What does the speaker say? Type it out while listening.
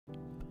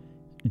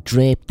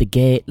Drape the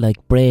gate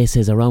like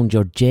braces around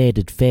your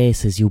jaded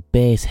faces, you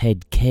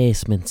basehead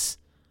casements.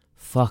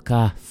 Fuck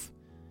off.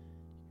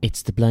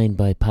 It's the Blind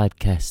Boy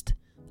podcast,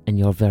 and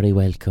you're very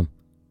welcome.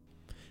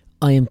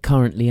 I am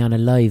currently on a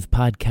live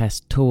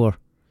podcast tour.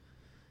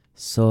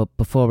 So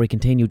before we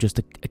continue, just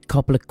a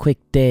couple of quick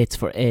dates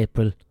for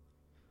April.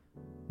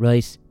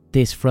 Right,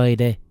 this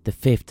Friday, the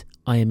 5th,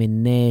 I am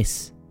in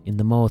Naas, in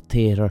the Moat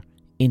Theatre,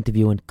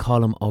 interviewing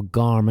Colm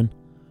O'Gorman,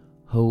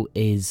 who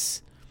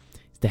is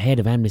the head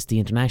of Amnesty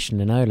International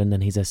in Ireland,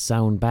 and he's a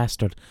sound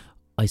bastard.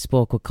 I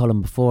spoke with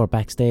Colm before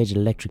backstage at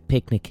Electric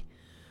Picnic.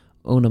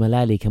 Una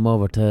Mullally came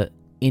over to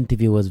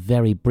interview us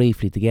very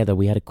briefly together.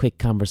 We had a quick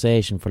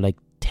conversation for like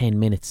 10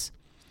 minutes.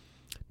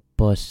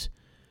 But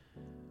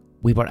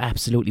we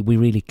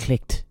really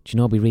clicked. Do you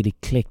know, we really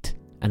clicked.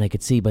 And I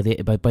could see by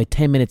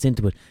 10 minutes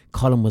into it,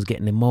 Colm was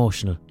getting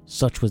emotional.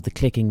 Such was the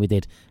clicking we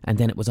did. And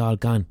then it was all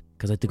gone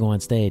because I had to go on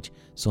stage.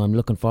 So I'm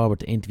looking forward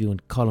to interviewing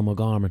Colm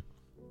O'Gorman.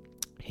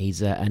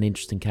 He's an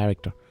interesting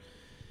character.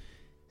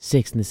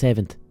 6th and the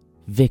 7th,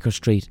 Vicar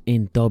Street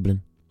in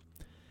Dublin.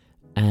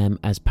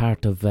 As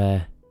part of,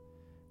 I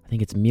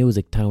think it's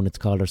Music Town it's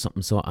called or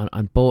something. So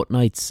on both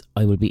nights,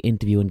 I will be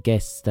interviewing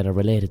guests that are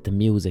related to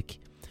music.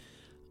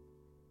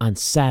 On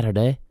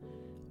Saturday,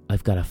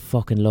 I've got a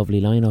fucking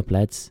lovely lineup,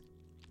 lads.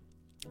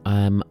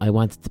 I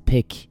wanted to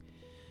pick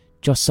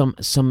just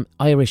some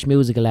Irish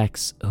musical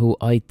acts who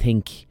I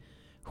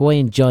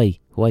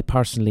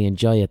personally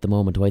enjoy at the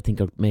moment, who I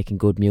think are making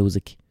good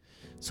music.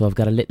 So I've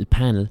got a little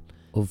panel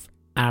of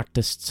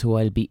artists who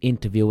I'll be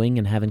interviewing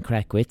and having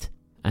crack with.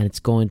 And it's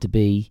going to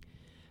be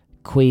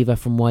Quiva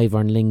from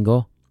Wyvern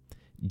Lingo,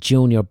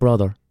 Junior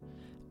Brother,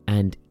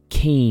 and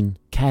Cian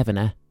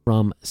Kavanagh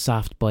from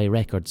Soft Boy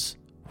Records,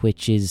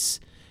 which is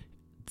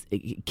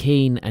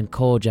Cian and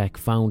Kojak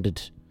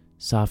founded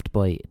Soft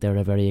Boy. They're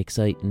a very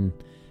exciting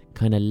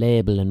kind of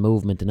label and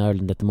movement in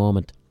Ireland at the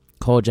moment.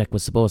 Kojak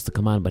was supposed to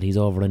come on, but he's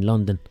over in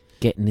London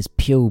getting his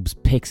pubes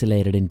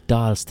pixelated in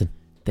Dalston.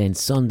 Then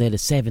Sunday the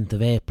 7th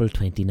of April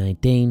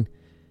 2019,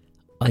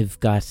 I've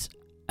got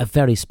a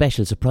very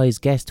special surprise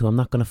guest who I'm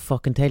not going to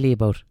fucking tell you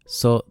about.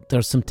 So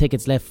there's some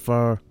tickets left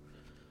for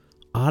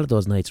all of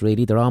those nights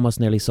really. They're almost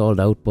nearly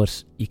sold out,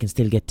 but you can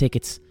still get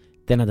tickets.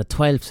 Then on the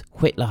 12th,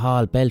 Whitla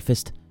Hall,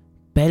 Belfast.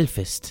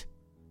 Belfast?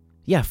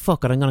 Yeah,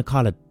 fuck it, I'm going to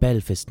call it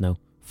Belfast now.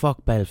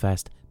 Fuck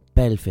Belfast.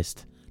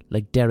 Belfast.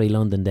 Like Derry,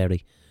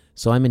 Londonderry.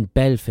 So I'm in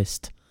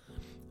Belfast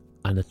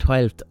on the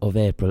 12th of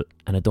April,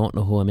 and I don't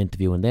know who I'm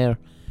interviewing there.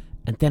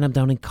 And then I'm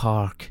down in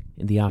Cork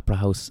in the Opera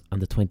House on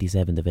the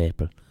 27th of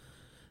April.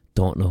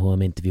 Don't know who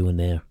I'm interviewing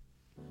there.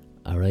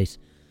 Alright.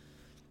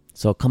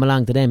 So come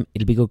along to them.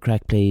 It'll be good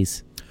crack,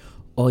 please.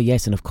 Oh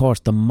yes, and of course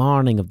the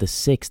morning of the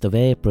 6th of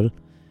April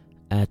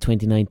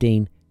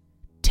 2019,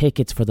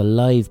 tickets for the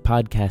live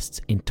podcasts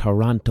in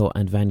Toronto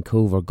and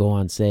Vancouver go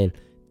on sale.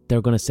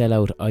 They're going to sell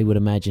out, I would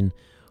imagine,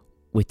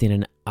 within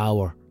an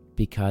hour,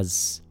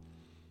 because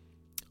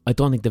I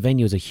don't think the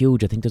venues are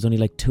huge. I think there's only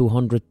like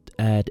 200,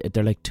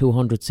 they're like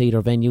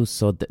 200-seater venues,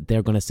 so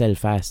they're going to sell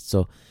fast.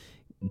 So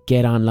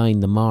get online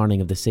the morning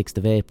of the 6th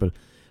of April,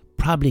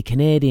 probably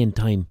Canadian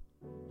time,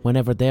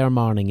 whenever their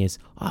morning is.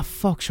 Oh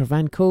fuck, sure,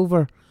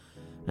 Vancouver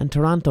and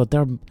Toronto,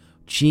 they're,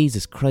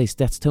 Jesus Christ,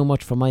 that's too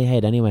much for my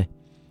head anyway.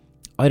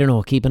 I don't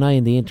know, keep an eye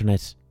on the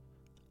internet.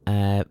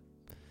 I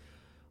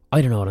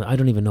don't know, I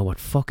don't even know what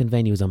fucking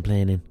venues I'm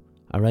playing in.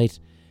 Alright,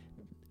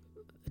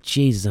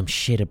 Jesus, I'm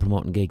shit at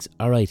promoting gigs.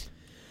 Alright,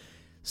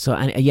 so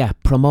yeah,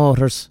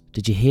 promoters,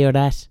 did you hear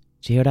that?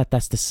 Did you hear that?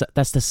 That's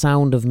the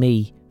sound of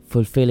me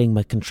fulfilling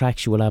my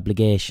contractual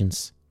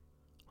obligations.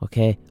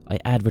 Okay, I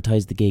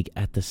advertised the gig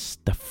at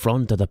the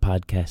front of the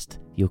podcast,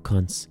 you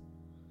cunts.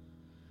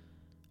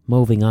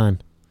 Moving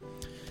on.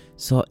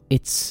 So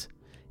it's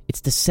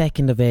the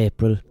 2nd of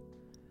April.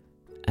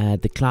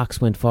 The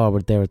clocks went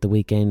forward there at the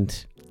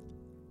weekend,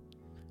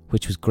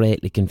 which was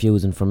greatly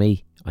confusing for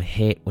me. I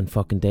hate when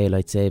fucking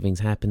daylight savings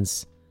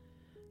happens,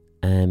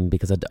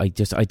 because I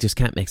just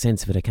can't make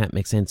sense of it. I can't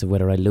make sense of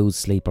whether I lose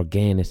sleep or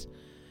gain it,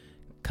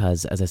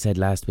 because as I said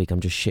last week, I'm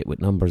just shit with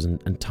numbers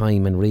and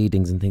time and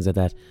readings and things like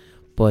that.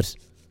 But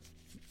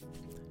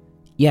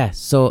yeah,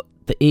 so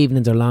the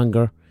evenings are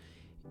longer.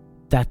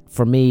 That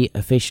for me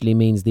officially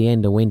means the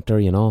end of winter,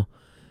 you know.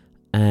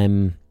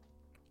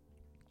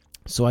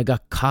 So I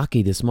got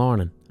cocky this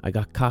morning.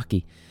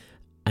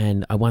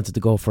 And I wanted to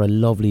go for a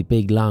lovely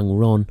big long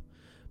run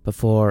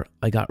before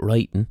I got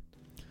writing.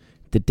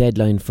 The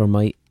deadline for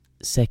my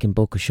second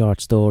book of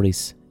short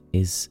stories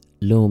is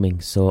looming,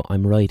 so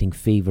I'm writing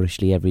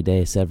feverishly every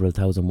day, several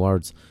thousand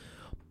words.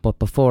 But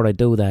before I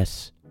do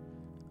that,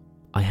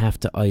 I have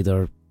to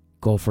either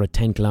go for a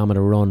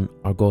 10-kilometre run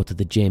or go to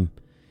the gym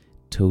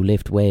to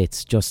lift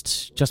weights,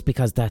 just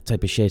because that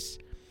type of shit.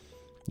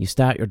 You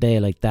start your day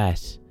like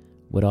that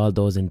with all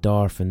those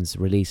endorphins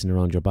releasing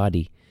around your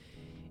body.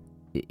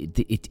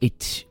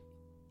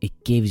 It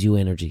gives you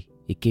energy.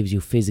 It gives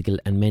you physical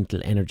and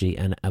mental energy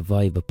and a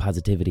vibe of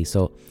positivity.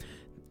 So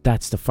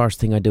that's the first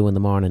thing I do in the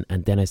morning,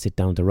 and then I sit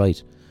down to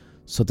write.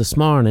 So this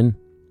morning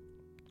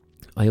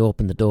I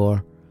opened the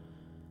door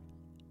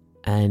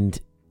and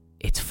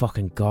it's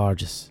fucking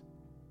gorgeous.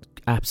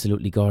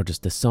 Absolutely gorgeous.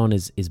 The sun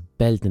is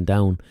belting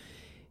down.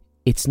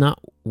 It's not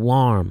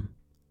warm.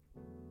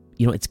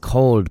 You know, it's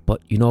cold,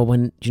 but you know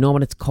when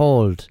it's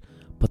cold,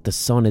 but the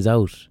sun is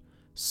out.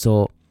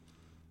 So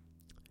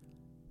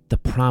the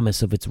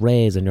promise of its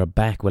rays on your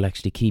back will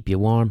actually keep you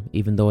warm,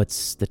 even though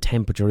the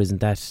temperature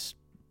isn't that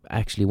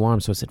actually warm.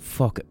 So I said,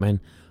 fuck it,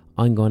 man.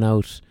 I'm going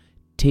out,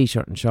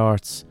 t-shirt and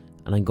shorts,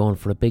 and I'm going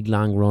for a big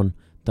long run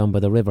down by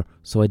the river.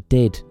 So I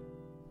did.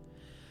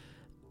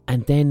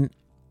 And then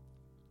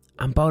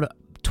I'm about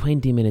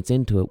 20 minutes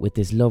into it with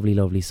this lovely,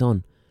 lovely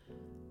sun.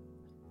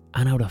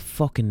 And out of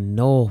fucking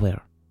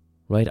nowhere,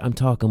 right? I'm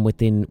talking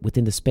within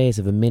the space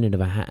of a minute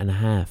and a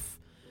half,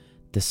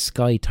 the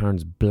sky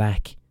turns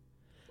black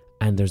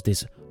and there's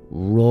this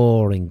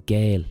roaring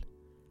gale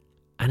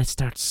and it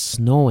starts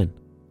snowing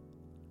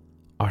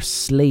or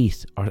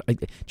sleet. Do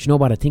you know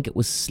what? I think it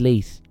was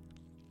sleet.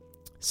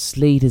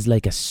 Sleet is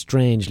like a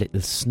strange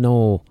little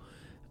snow,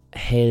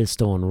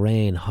 hailstone,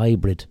 rain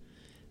hybrid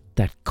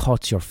that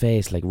cuts your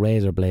face like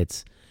razor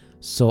blades.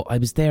 So I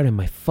was there in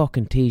my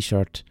fucking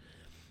t-shirt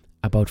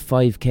about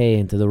 5k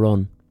into the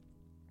run.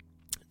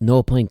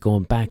 No point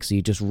going back, so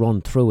you just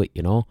run through it,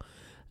 you know.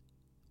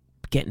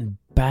 Getting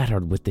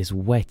battered with this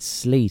wet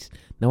sleet.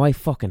 Now I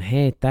fucking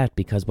hate that,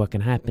 because what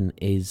can happen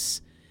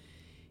is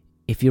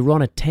if you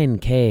run a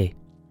 10k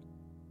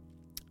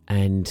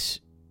and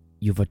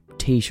you've a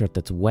t-shirt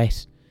that's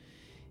wet,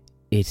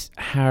 it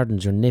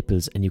hardens your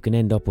nipples and you can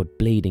end up with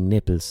bleeding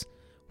nipples,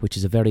 which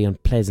is a very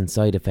unpleasant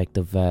side effect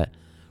of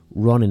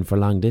running for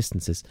long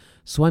distances.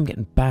 So I'm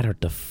getting battered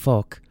the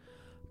fuck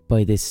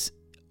by this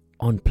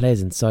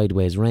unpleasant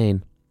sideways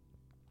rain,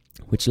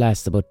 which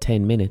lasts about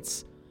 10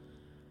 minutes.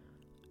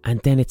 And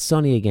then it's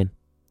sunny again.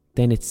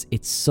 Then it's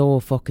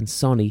so fucking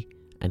sunny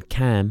and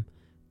calm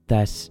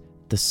that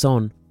the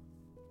sun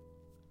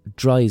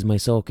dries my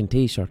soaking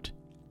t-shirt.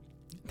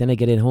 Then I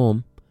get in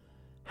home,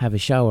 have a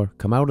shower,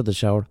 come out of the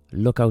shower,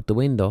 look out the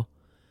window,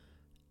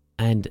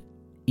 and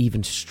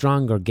even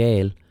stronger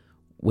gale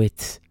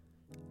with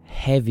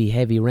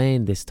heavy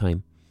rain this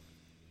time.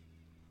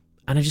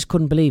 And I just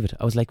couldn't believe it.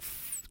 I was like,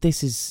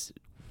 this is...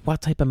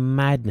 what type of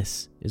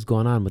madness is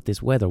going on with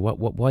this weather?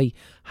 Why?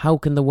 How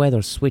can the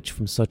weather switch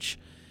from such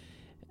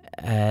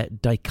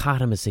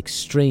dichotomous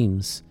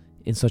extremes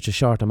in such a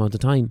short amount of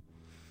time?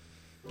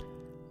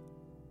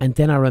 And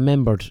then I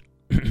remembered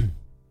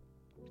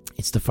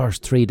it's the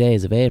first 3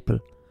 days of April,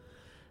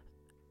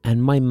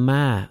 and my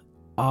ma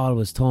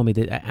always told me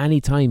that any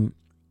time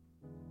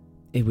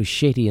it was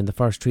shitty in the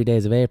first 3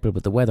 days of April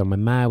with the weather, my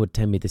ma would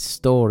tell me this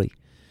story.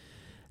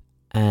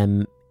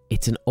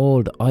 It's an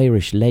old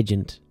Irish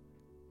legend,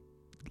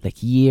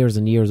 like years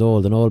and years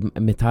old, an old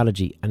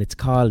mythology, and it's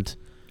called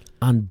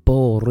An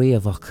Bó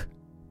Riamhach,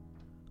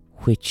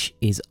 which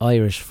is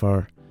Irish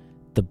for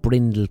the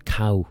brindle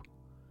cow.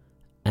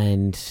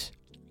 And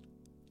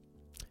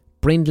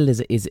brindle is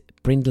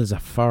a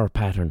fur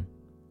pattern.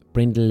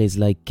 Brindle is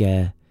like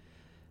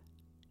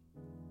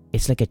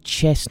it's like a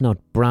chestnut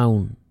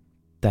brown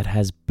that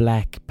has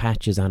black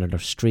patches on it, or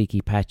streaky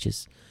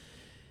patches.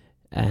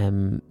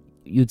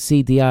 You'd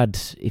see the odd,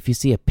 if you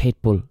see a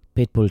pit bull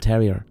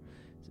terrier,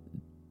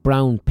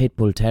 brown pit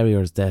bull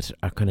terriers that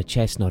are kind of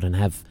chestnut and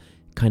have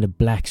kind of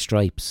black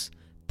stripes,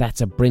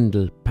 that's a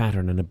brindle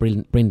pattern and a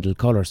brindle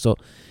colour. So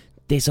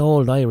this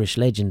old Irish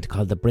legend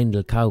called the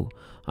brindle cow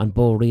on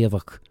Bó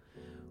Riamhach,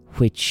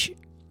 which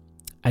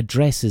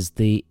addresses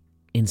the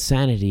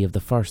insanity of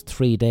the first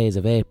 3 days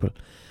of April,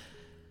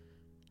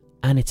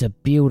 and it's a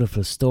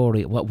beautiful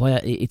story.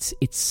 It's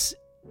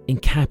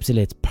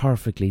encapsulates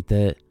perfectly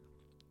the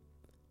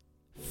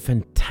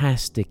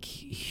fantastic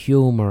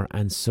humour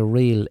and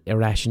surreal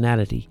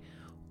irrationality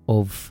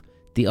of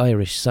the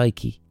Irish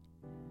psyche,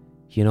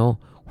 you know,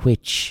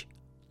 which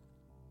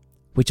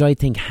I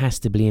think has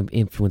to be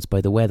influenced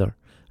by the weather.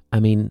 I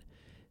mean,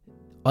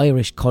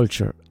 Irish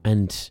culture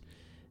and,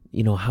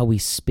 you know, how we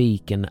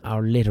speak and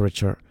our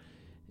literature,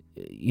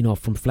 you know,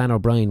 from Flann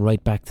O'Brien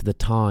right back to the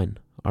Táin,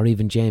 or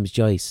even James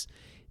Joyce,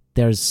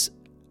 there's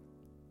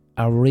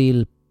a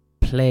real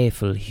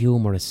playful,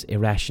 humorous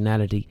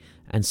irrationality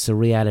and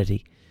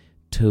surreality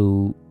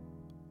to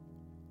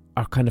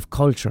our kind of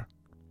culture.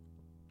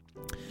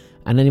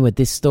 And anyway,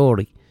 this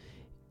story,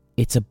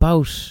 it's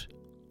about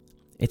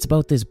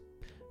this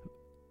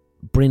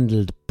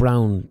brindled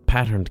brown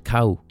patterned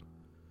cow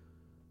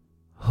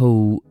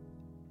who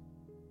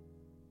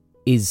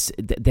is,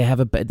 they have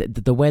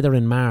the weather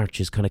in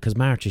March is kind of, because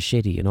March is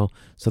shitty, you know,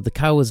 so the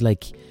cow is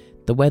like,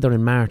 the weather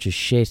in March is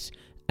shit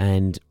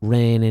and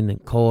raining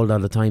and cold all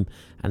the time,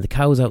 and the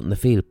cow's out in the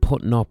field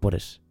putting up with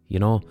it, you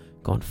know,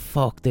 going,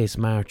 fuck this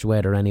March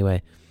weather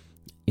anyway,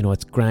 you know,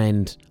 it's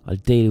grand, I'll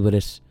deal with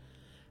it.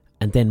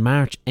 And then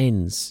March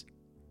ends,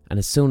 and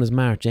as soon as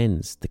March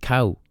ends, the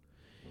cow,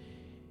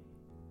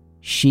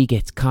 she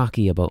gets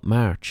cocky about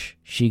March.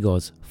 She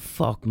goes,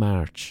 fuck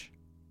March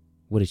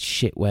with its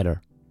shit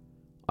weather.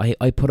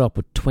 I put up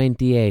with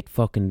 28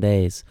 fucking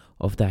days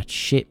of that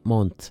shit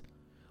month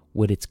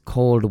with its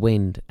cold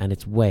wind and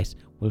it's wet.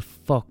 Well,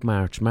 fuck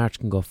March. March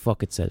can go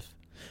fuck itself.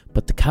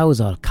 But the cow's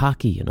all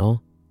cocky, you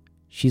know.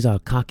 She's all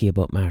cocky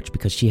about March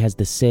because she has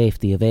the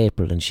safety of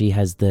April, and she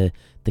has the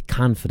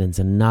confidence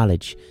and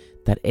knowledge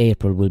that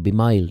April will be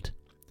mild.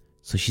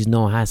 So she's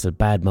no hassle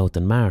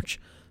bad-mouthing March.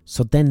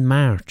 So then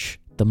March,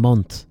 the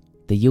month,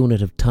 the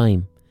unit of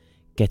time,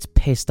 gets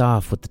pissed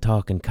off with the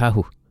talking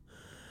cow.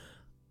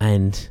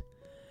 And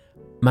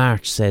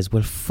March says,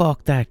 well,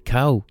 fuck that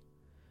cow.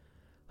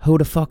 Who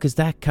the fuck is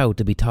that cow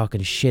to be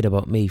talking shit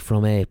about me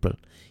from April?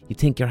 You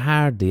think you're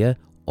hard, do you?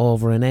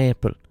 Over in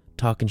April,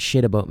 talking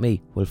shit about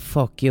me. Well,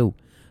 fuck you.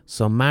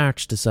 So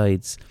March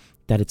decides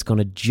that it's going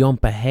to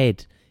jump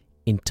ahead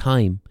in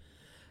time.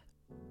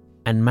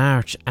 And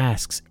March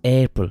asks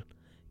April,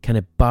 can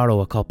it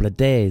borrow a couple of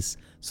days?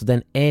 So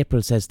then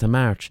April says to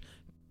March,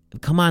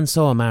 come on,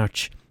 so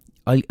March,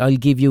 I'll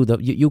give you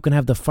you can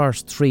have the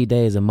first 3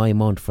 days of my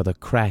month for the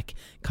crack.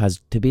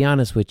 Because to be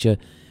honest with you,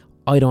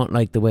 I don't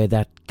like the way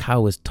that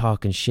cow is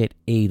talking shit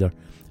either.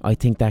 I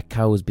think that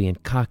cow is being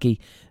cocky,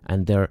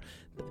 and they're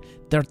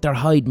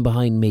hiding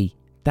behind me.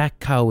 That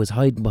cow is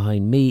hiding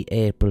behind me,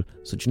 April.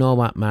 So do you know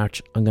what,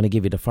 March? I'm going to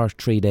give you the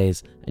first 3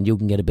 days and you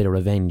can get a bit of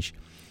revenge.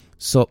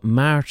 So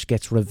March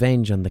gets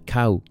revenge on the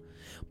cow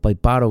by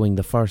borrowing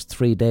the first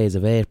 3 days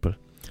of April.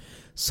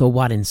 So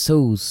what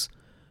ensues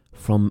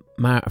from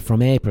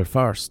April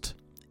 1st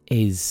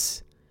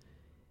is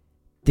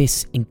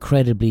this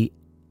incredibly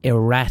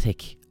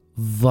erratic,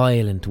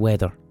 violent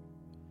weather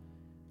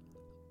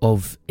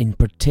of, in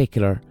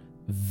particular,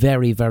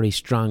 very, very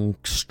strong,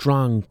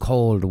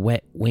 cold,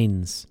 wet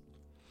winds.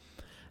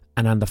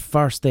 And on the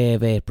first day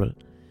of April,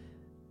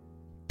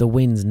 the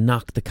winds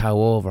knock the cow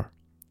over.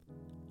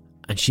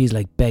 And she's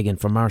like begging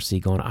for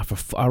mercy, going,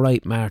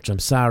 alright, March, I'm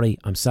sorry,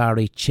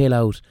 chill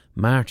out.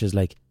 March is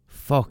like,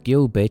 fuck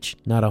you, bitch,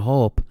 not a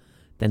hope.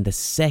 Then the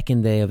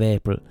second day of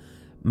April,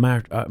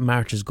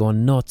 March is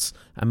going nuts,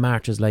 and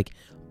March is like,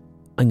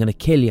 I'm going to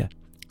kill you.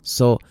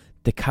 So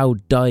the cow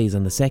dies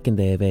on the second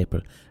day of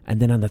April. And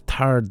then on the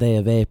third day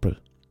of April,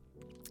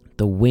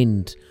 the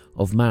wind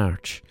of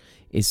March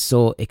is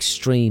so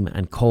extreme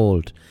and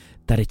cold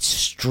that it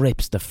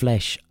strips the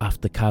flesh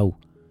off the cow.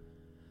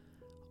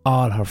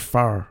 All her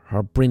fur,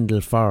 her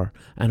brindle fur,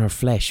 and her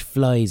flesh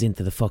flies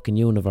into the fucking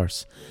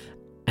universe,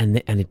 and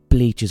it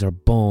bleaches her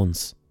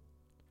bones.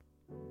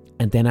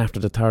 And then after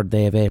the third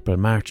day of April,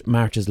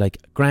 March is like,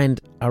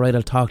 grand, alright,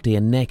 I'll talk to you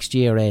next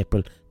year,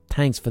 April.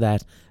 Thanks for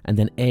that. And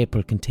then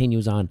April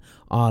continues on,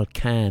 all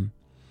calm,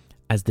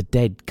 as the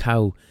dead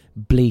cow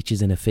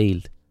bleaches in a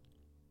field.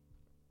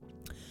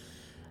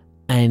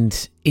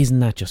 And isn't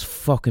that just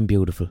fucking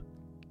beautiful?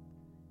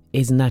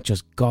 Isn't that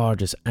just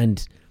gorgeous?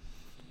 And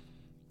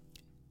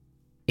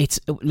it's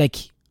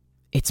like,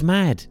 it's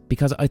mad,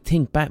 because I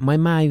think back, my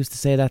ma used to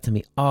say that to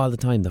me all the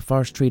time, the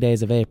first 3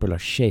 days of April are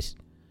shit.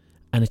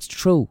 And it's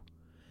true.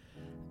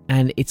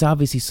 And it's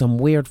obviously some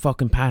weird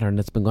fucking pattern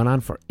that's been going on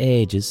for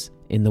ages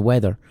in the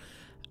weather.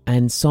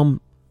 And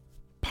some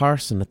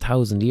person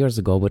 1,000 years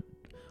ago with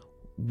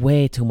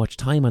way too much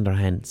time on their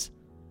hands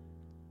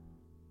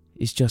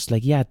is just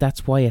like, yeah,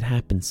 that's why it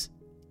happens.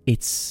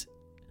 It's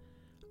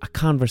a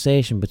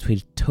conversation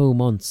between 2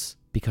 months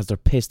because they're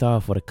pissed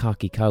off with a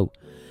cocky cow.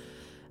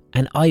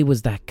 And I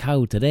was that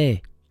cow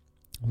today.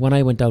 When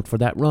I went out for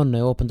that run, I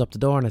opened up the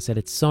door and I said,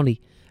 it's sunny,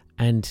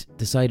 and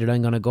decided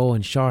I'm going to go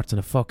in shorts and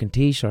a fucking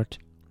t-shirt,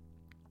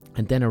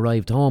 and then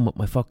arrived home with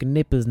my fucking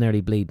nipples nearly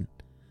bleeding.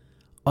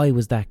 I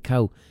was that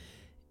cow.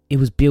 It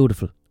was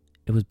beautiful.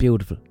 It was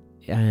beautiful.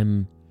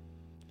 To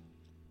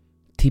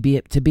be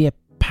a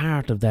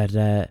part of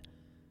that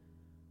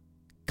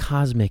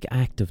cosmic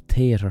act of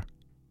theatre,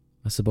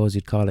 I suppose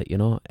you'd call it, you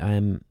know.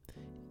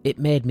 It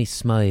made me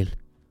smile,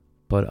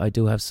 but I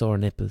do have sore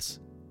nipples,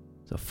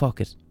 so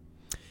fuck it.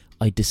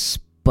 I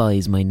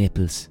despise my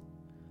nipples.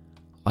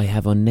 I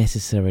have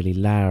unnecessarily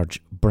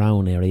large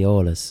brown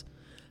areolas,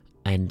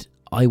 and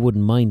I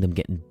wouldn't mind them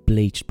getting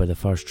bleached by the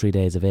first 3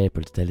 days of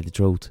April, to tell you the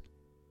truth.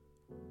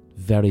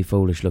 Very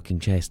foolish looking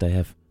chest I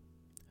have.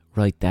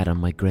 Write that on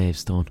my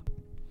gravestone.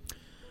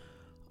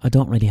 I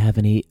don't really have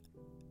any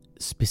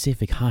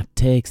specific hot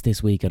takes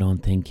this week, I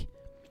don't think.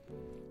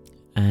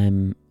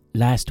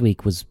 Last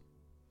week was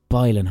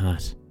boiling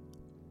hot.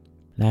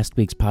 Last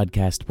week's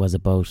podcast was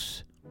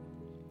about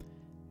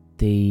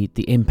the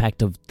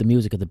impact of the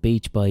music of the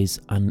Beach Boys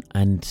on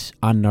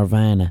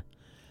Nirvana.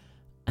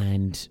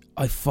 And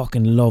I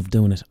fucking loved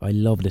doing it. I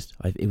loved it.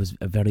 It was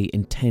a very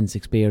intense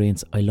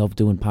experience. I love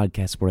doing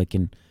podcasts where I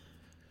can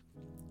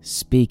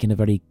speak in a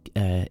very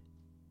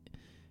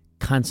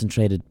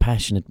concentrated,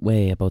 passionate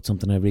way about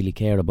something I really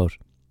care about.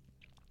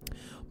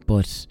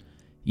 But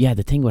yeah,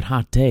 the thing with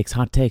hot takes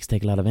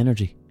take a lot of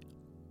energy.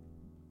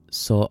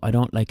 So I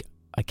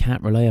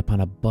can't rely upon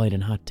a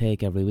biting hot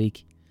take every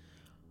week,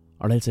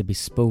 or else I'd be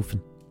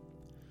spoofing.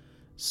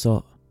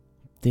 So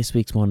this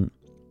week's one,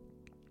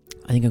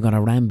 I think I'm going to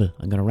ramble.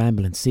 I'm going to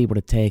ramble and see where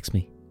it takes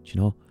me, do you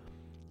know.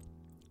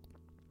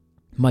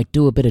 Might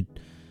do a bit of,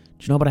 do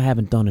you know what I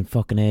haven't done in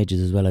fucking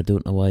ages as well? I do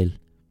it in a while,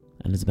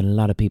 and there's been a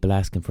lot of people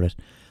asking for it.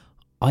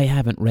 I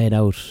haven't read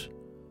out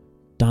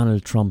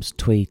Donald Trump's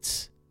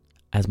tweets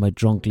as my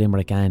drunk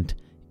limerick aunt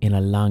in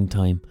a long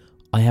time.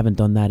 I haven't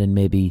done that in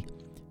maybe,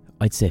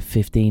 I'd say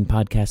 15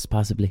 podcasts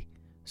possibly.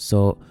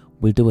 So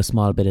we'll do a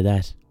small bit of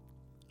that.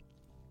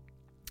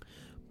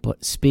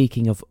 But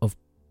speaking of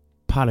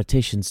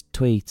politicians'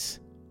 tweets,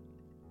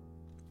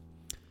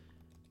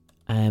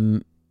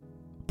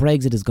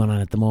 Brexit is going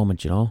on at the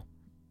moment,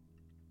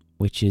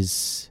 which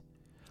is,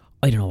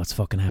 I don't know what's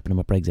fucking happening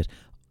with Brexit.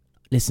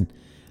 Listen,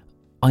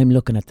 I'm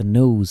looking at the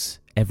news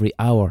every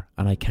hour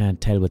and I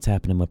can't tell what's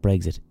happening with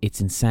Brexit. It's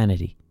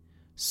insanity.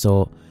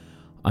 So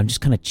I'm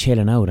just kind of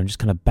chilling out. I'm just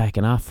kind of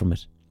backing off from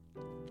it.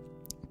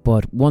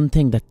 But one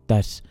thing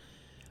that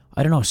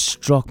I don't know,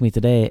 struck me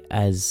today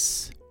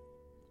as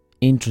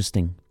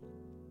interesting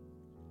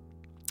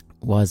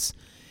was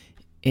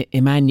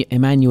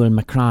Emmanuel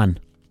Macron,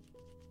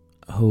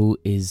 who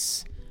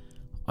is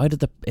I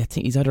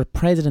think he's either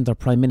president or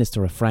prime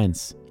minister of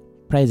France.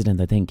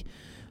 President, I think.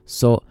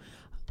 So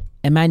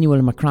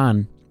Emmanuel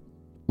Macron,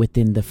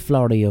 within the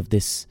flurry of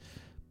this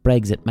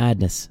Brexit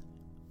madness,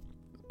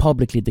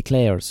 publicly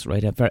declares,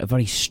 right, a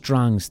very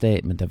strong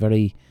statement, a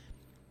very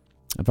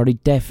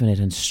definite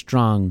and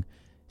strong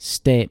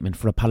statement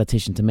for a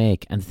politician to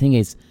make. And the thing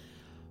is,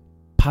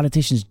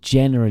 politicians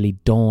generally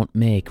don't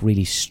make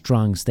really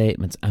strong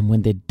statements, and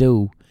when they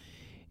do,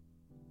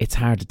 it's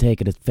hard to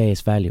take it at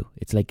face value.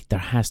 It's like there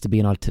has to be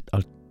an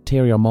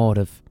ulterior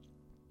motive.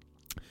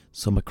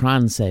 So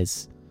Macron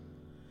says,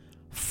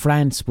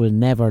 France will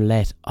never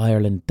let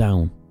Ireland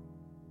down.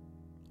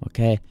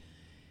 Okay?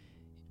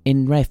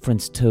 In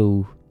reference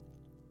to,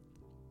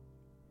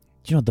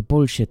 the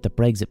bullshit that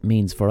Brexit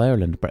means for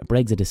Ireland.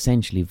 Brexit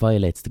essentially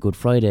violates the Good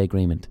Friday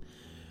Agreement.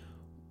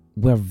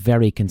 We're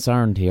very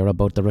concerned here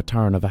about the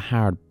return of a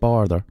hard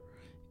border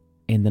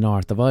in the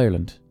north of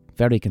Ireland.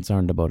 Very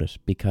concerned about it,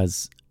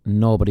 because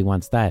nobody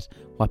wants that.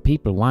 What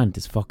people want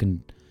is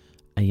fucking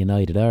a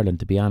united Ireland,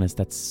 to be honest.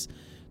 That's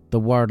the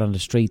word on the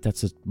street.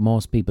 That's what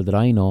most people that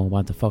I know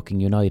want, a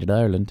fucking united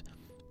Ireland,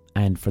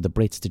 and for the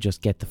Brits to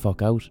just get the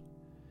fuck out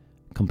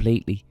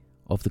completely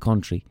of the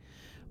country.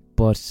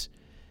 But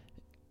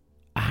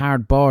a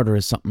hard border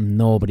is something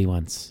nobody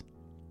wants,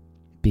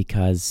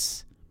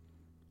 because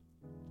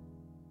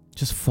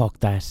just fuck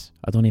that.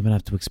 I don't even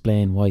have to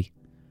explain why.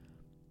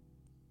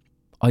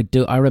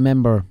 I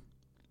remember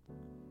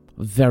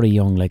very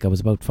young, like I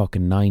was about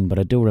fucking 9, but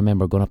I do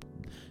remember going up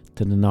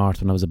to the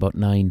north when I was about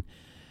 9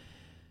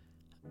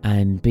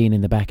 and being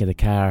in the back of the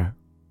car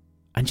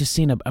and just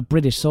seeing a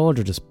British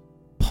soldier just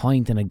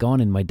pointing a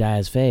gun in my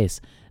dad's face.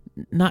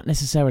 Not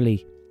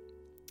necessarily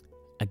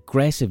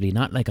aggressively,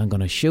 not like I'm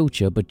going to shoot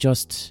you, but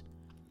just...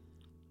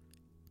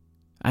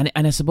 And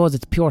I suppose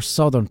it's pure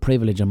southern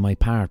privilege on my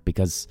part,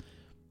 because,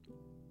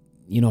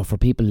 for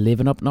people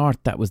living up north,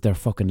 that was their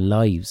fucking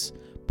lives.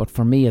 But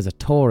for me as a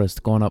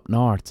tourist going up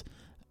north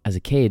as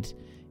a kid,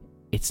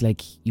 it's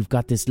like you've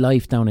got this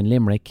life down in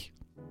Limerick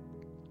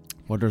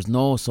where there's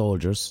no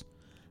soldiers,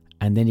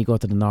 and then you go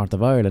to the north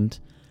of Ireland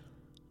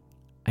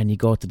and you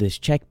go to this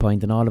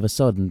checkpoint, and all of a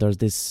sudden there's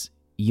this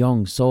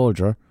young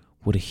soldier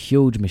with a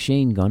huge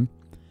machine gun,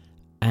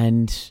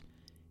 and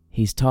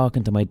he's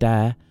talking to my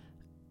dad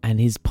and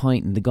he's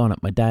pointing the gun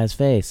at my dad's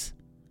face.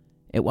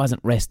 It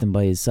wasn't resting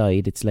by his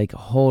side, it's like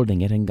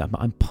holding it and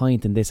I'm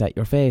pointing this at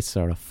your face,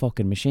 sir, a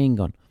fucking machine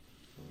gun.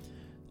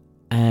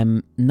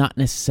 Not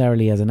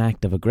necessarily as an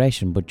act of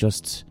aggression, but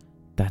just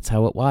that's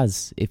how it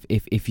was.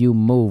 If you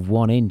move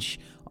 1 inch,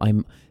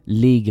 I'm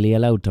legally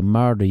allowed to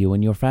murder you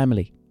and your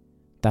family.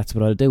 That's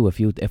what I'll do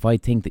if I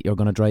think that you're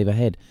going to drive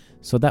ahead.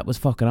 So that was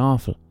fucking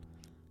awful,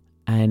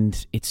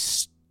 and it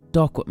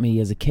stuck with me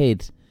as a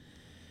kid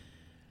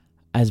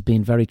as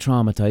being very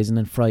traumatising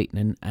and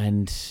frightening,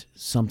 and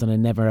something I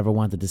never ever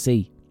wanted to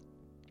see.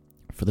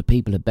 For the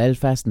people of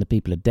Belfast and the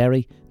people of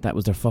Derry, that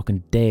was their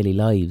fucking daily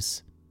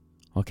lives.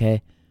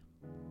 Okay?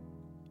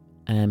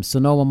 So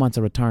no one wants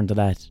a return to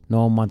that.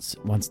 No one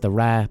wants the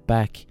RA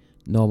back.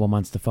 No one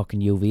wants the fucking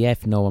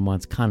UVF. No one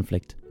wants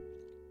conflict.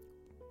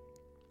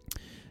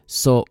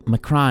 So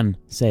Macron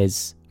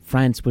says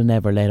France will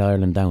never let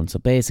Ireland down. So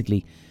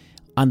basically,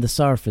 on the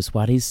surface,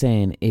 what he's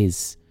saying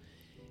is,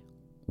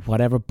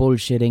 whatever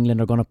bullshit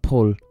England are going to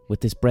pull with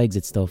this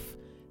Brexit stuff,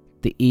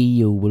 the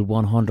EU will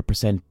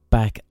 100%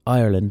 back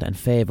Ireland and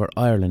favour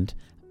Ireland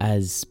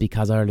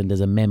because Ireland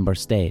is a member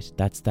state.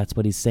 That's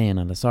what he's saying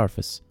on the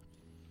surface.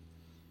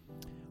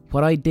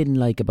 What I didn't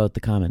like about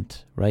the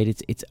comment, right?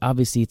 It's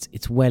obviously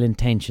it's well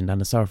intentioned on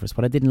the surface.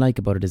 What I didn't like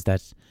about it is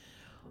that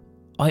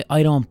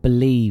I don't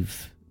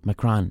believe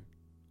Macron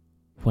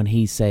when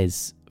he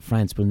says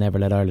France will never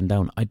let Ireland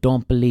down. I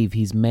don't believe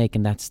he's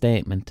making that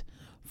statement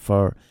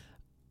for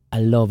a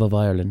love of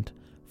Ireland,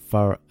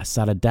 for a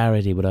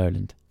solidarity with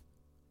Ireland.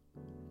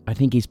 I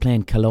think he's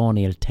playing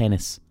colonial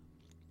tennis,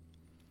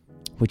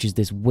 which is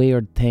this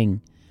weird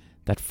thing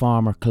that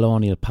former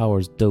colonial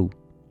powers do.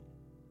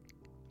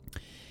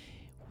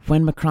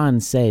 When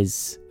Macron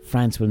says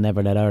France will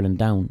never let Ireland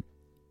down,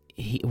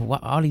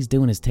 all he's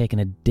doing is taking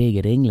a dig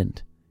at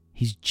England.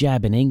 He's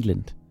jabbing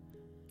England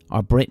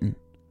or Britain.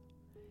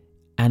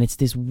 And it's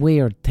this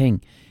weird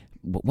thing.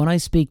 When I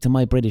speak to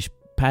my British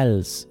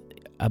pals,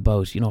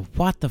 about,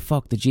 what the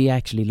fuck did ye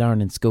actually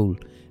learn in school?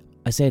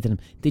 I say to them,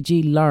 did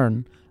ye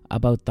learn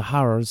about the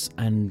horrors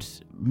and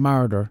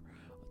murder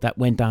that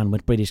went on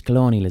with British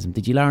colonialism?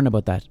 Did you learn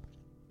about that?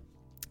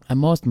 And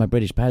most of my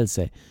British pals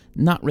say,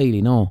 not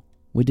really, no.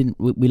 We didn't.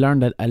 We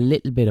learned a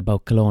little bit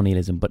about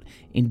colonialism, but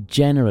in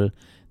general,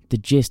 the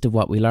gist of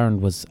what we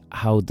learned was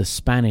how the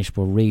Spanish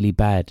were really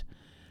bad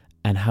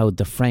and how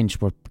the French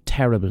were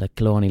terrible at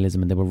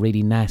colonialism and they were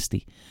really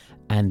nasty.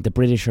 And the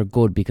British are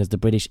good because the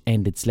British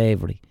ended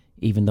slavery,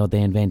 even though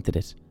they invented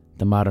it.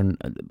 The modern,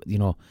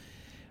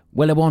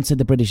 well, I won't say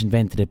the British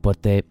invented it,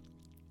 but the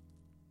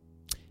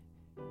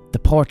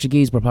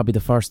Portuguese were probably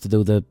the first to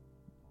do the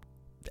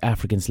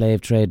African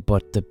slave trade,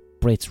 but the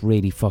Brits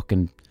really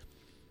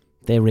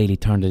they really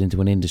turned it into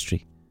an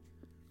industry.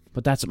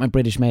 But that's what my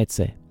British mates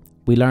say.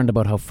 We learned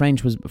about how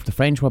the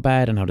French were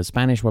bad and how the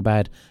Spanish were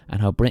bad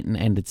and how Britain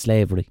ended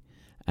slavery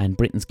and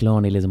Britain's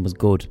colonialism was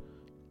good,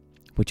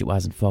 which it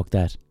wasn't. Fuck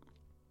that.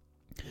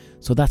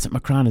 So that's what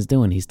Macron is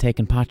doing. He's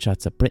taking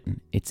potshots at Britain.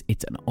 It's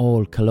an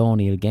old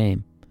colonial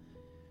game,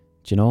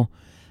 do you know?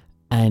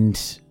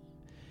 And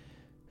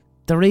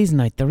the reason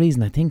I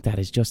think that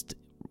is just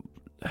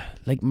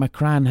like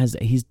Macron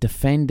he's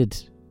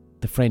defended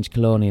the French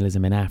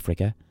colonialism in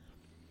Africa.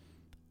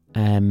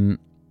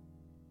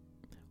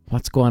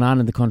 What's going on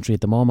in the country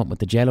at the moment with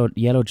the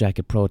yellow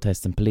jacket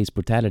protests and police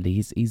brutality?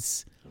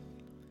 He's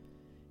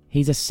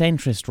a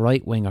centrist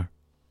right winger,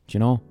 do you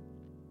know?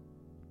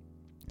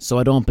 So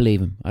I don't believe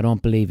him. I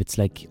don't believe it's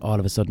like all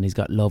of a sudden he's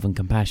got love and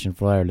compassion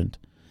for Ireland.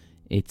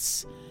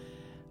 It's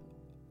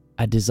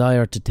a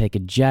desire to take a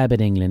jab at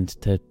England,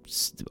 to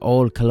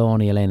old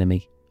colonial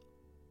enemy,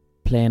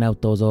 playing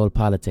out those old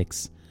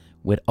politics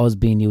with us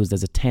being used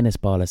as a tennis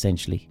ball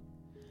essentially.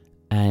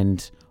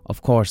 And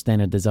of course then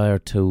a desire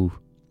to,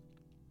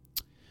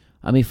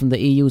 from the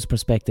EU's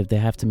perspective, they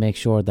have to make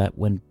sure that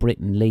when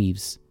Britain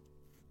leaves,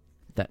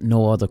 that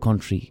no other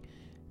country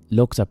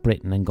looks at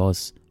Britain and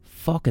goes,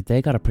 fuck it,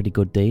 they got a pretty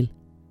good deal.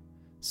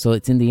 So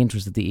it's in the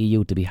interest of the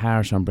EU to be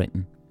harsh on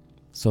Britain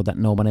so that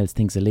no one else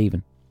thinks of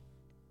leaving.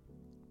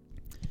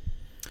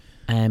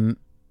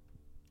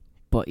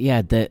 But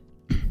yeah, the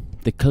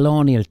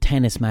colonial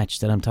tennis match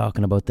that I'm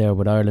talking about there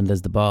with Ireland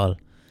as the ball,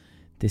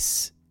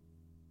 this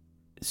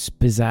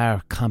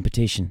bizarre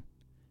competition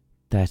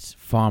that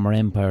former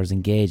empires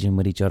engage in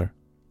with each other,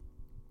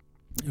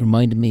 it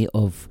reminded me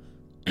of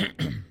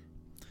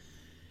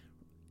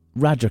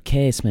Roger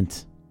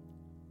Casement.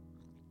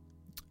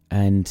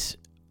 And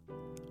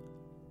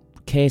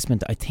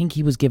Casement, I think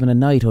he was given a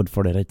knighthood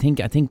for it. I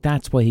think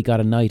that's why he got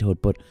a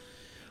knighthood. But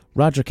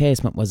Roger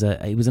Casement was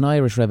an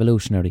Irish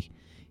revolutionary.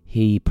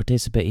 He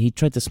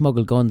tried to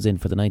smuggle guns in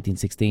for the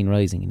 1916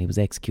 Rising, and he was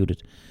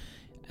executed.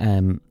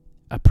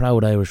 A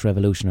proud Irish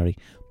revolutionary.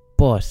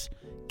 But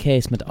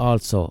Casement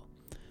also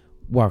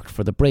worked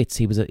for the Brits.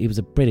 He was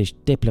a British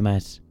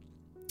diplomat.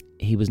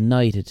 He was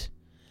knighted.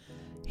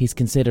 He's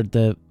considered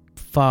the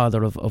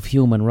father of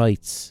human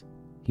rights,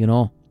 you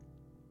know.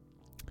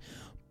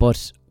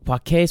 But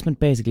what Casement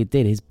basically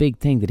did, his big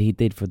thing that he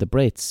did for the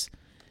Brits,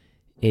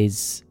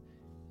 is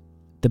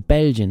the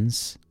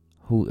Belgians,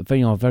 who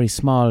a very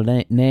small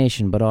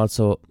nation but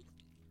also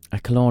a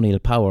colonial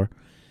power,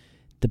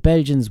 the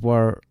Belgians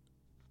were,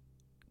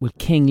 with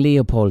King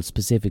Leopold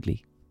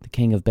specifically, the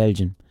King of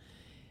Belgium,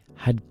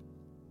 had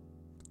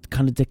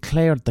kind of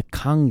declared the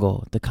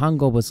Congo. The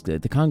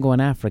Congo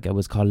in Africa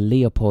was called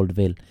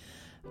Leopoldville,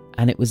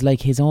 and it was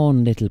like his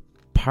own little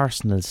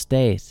personal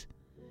state.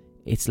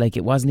 It's like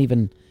it wasn't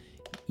even,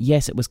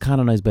 yes, it was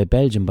colonised by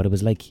Belgium, but it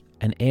was like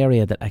an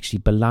area that actually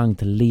belonged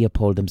to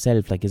Leopold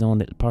himself, like his own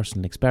little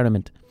personal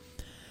experiment.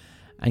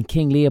 And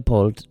King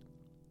Leopold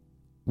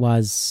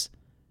was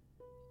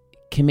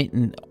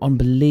committing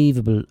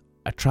unbelievable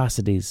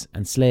atrocities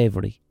and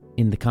slavery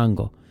in the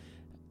Congo.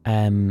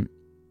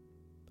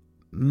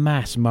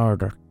 Mass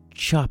murder,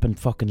 chopping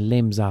fucking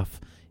limbs off,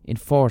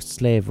 enforced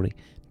slavery,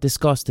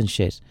 disgusting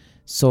shit.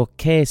 So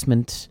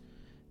Casement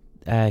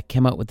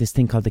came out with this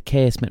thing called the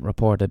Casement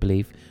Report, I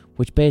believe,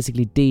 which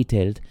basically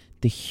detailed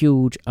the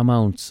huge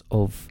amounts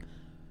of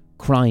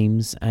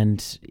crimes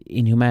and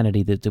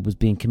inhumanity that was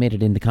being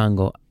committed in the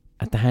Congo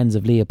at the hands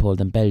of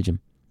Leopold and Belgium.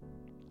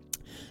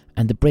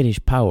 And the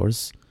British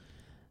powers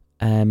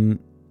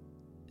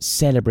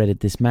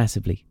celebrated this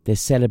massively. They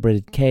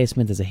celebrated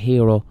Casement as a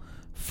hero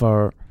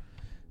for,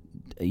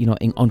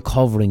 in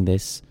uncovering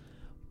this.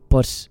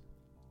 But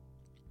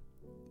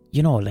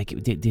like,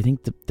 do you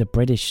think the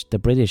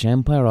British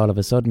Empire all of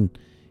a sudden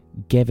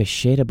gave a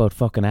shit about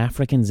fucking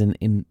Africans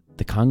in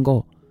the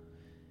Congo?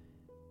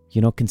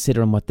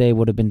 Considering what they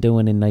would have been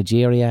doing in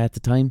Nigeria at the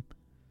time,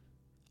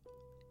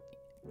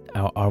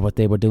 or what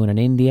they were doing in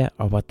India,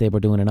 or what they were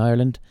doing in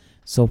Ireland.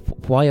 So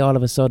why all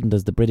of a sudden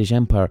does the British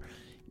Empire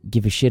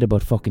give a shit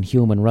about fucking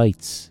human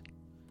rights?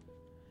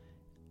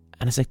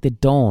 And it's like they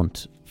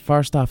don't.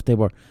 First off, they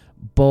were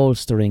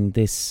bolstering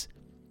this,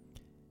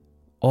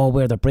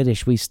 we're the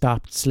British, we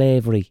stopped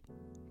slavery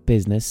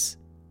business,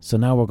 so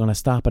now we're going to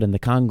stop it in the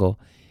Congo.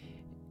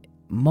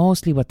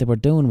 Mostly what they were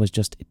doing was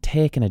just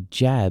taking a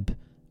jab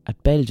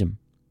at Belgium.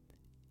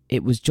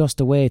 it was just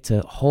a way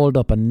to hold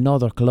up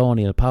another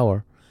colonial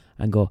power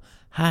and go,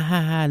 ha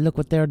ha ha, look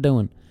what they're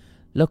doing.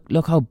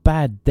 Look how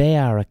bad they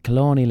are at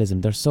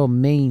colonialism. They're so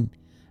mean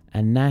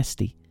and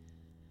nasty,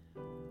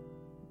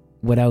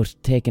 without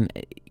taking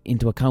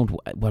into account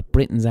what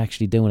Britain's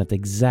actually doing at the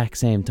exact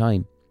same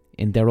time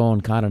in their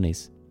own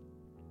colonies.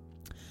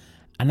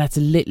 And that's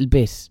a little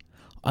bit,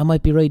 I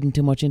might be reading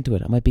too much into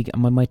it.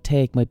 My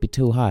take might be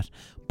too hot,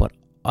 but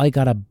I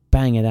got a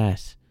bang of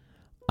that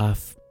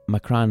off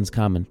Macron's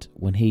comment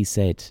when he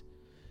said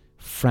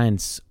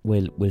France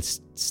will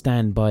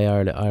stand by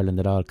Ireland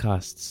at all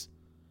costs.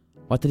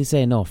 What did he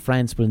say? No,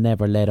 France will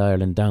never let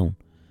Ireland down.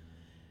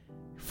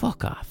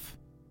 Fuck off,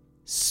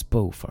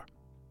 spoofer.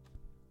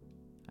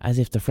 As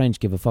if the French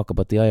give a fuck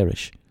about the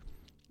Irish.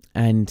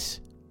 And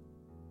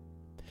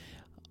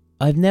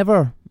I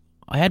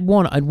had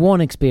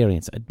one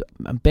experience.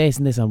 I'm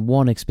basing this on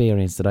one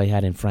experience that I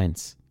had in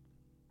France.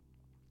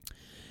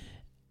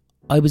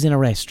 I was in a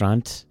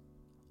restaurant.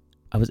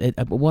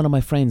 One of my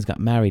friends got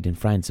married in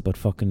France about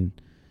fucking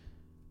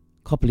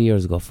couple of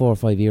years ago, 4 or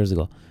 5 years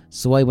ago.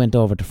 So I went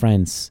over to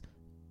France,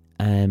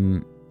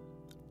 and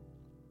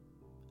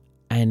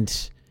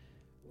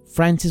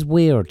France is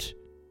weird.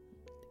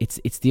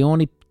 It's the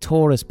only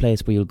tourist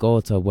place where you'll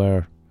go to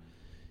where,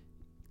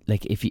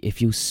 like,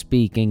 if you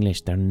speak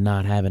English, they're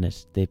not having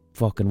it. They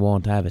fucking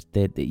won't have it.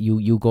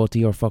 You go to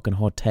your fucking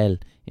hotel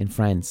in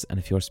France, and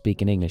if you're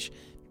speaking English,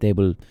 they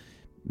will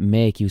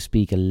make you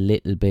speak a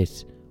little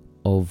bit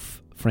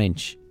of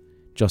French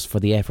just for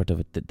the effort of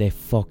it. They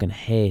fucking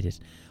hate it.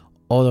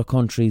 Other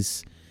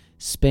countries,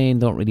 Spain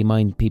don't really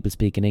mind people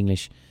speaking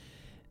English.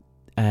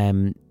 I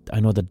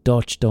know the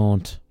Dutch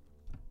don't.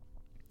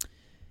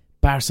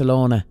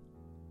 Barcelona,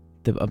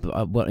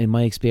 in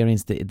my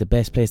experience, the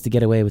best place to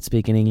get away with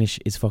speaking English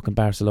is fucking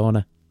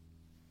Barcelona,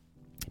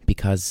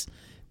 because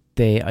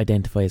they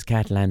identify as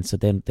Catalan, so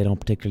they don't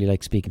particularly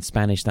like speaking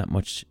Spanish that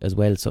much as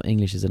well, so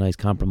English is a nice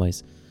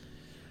compromise.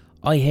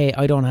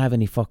 I don't have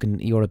any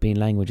fucking European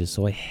languages,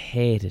 so I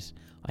hate it.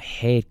 I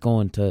hate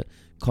going to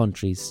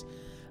countries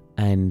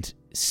and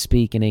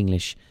speaking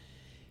English,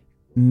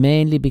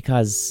 mainly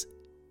because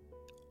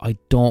I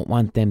don't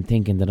want them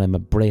thinking that I'm a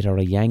Brit or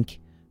a Yank.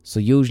 So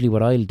usually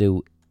what I'll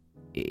do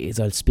is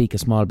I'll speak a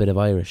small bit of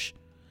Irish,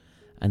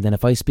 and then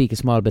if I speak a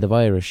small bit of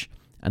Irish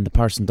and the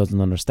person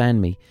doesn't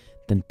understand me,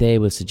 then they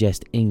will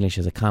suggest English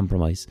as a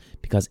compromise,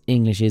 because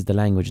English is the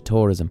language of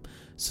tourism.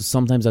 So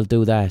sometimes I'll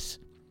do that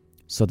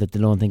so that they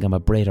don't think I'm a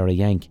Brit or a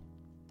Yank.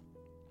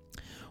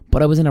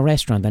 But I was in a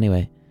restaurant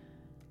anyway,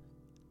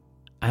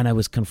 and I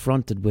was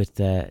confronted with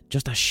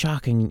just a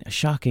shocking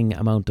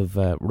amount of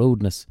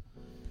rudeness.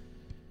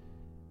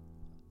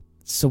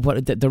 So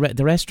what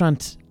the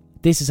restaurant,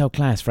 this is how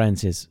class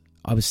France is.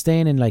 I was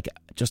staying in like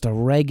just a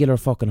regular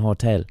fucking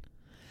hotel,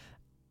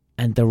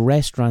 and the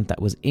restaurant that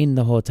was in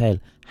the hotel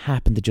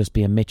happened to just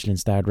be a Michelin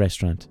starred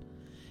restaurant.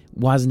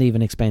 Wasn't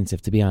even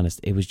expensive, to be honest.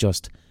 It was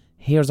just,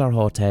 here's our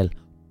hotel.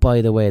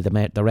 By the way,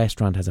 the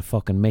restaurant has a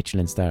fucking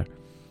Michelin star.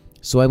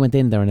 So I went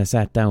in there and I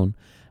sat down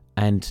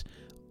and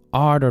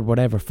ordered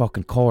whatever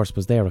fucking course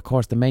was there. Of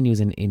course, the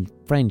menu's in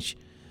French,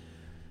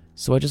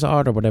 so I just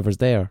ordered whatever's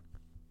there,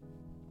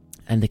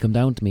 and they come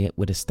down to me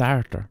with a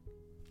starter.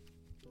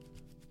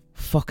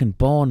 Fucking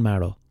bone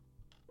marrow.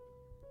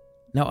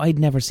 Now, I'd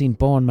never seen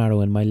bone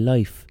marrow in my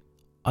life.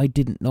 I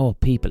didn't know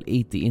people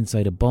eat the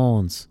inside of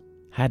bones.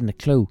 Hadn't a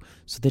clue.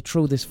 So they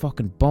threw this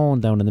fucking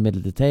bone down in the middle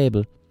of the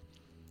table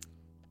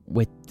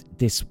with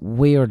this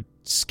weird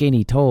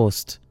skinny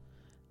toast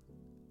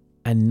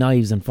and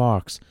knives and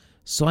forks.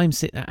 So I'm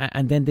sitting,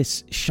 and then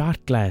this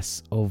shot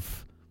glass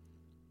of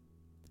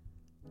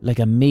like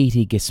a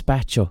meaty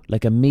gazpacho,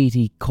 like a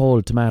meaty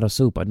cold tomato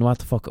soup. I don't know what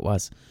the fuck it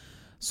was.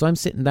 So I'm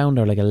sitting down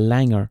there like a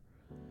langer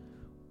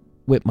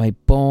with my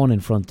bone in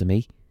front of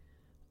me,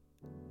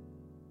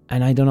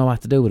 and I don't know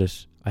what to do with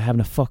it. I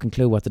haven't a fucking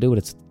clue what to do with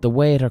it. The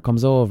waiter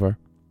comes over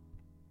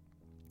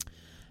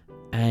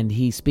and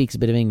he speaks a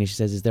bit of English. He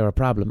says, "Is there a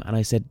problem?" And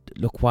I said,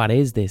 "Look, what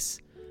is this?"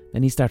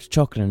 And he starts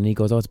chuckling and he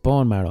goes, "Oh, it's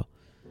bone marrow."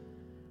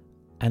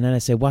 And then I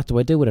say, "What do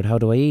I do with it? How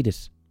do I eat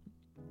it?"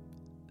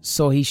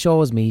 So he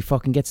shows me, he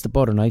fucking gets the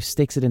butter knife,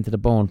 sticks it into the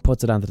bone,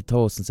 puts it onto the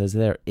toast and says,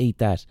 "There, eat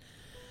that."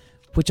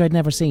 Which I'd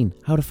never seen.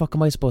 How the fuck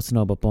am I supposed to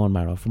know about bone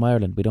marrow? From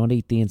Ireland, we don't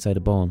eat the inside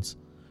of bones.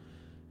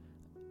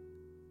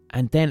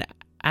 And then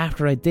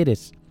after I did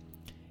it,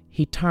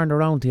 he turned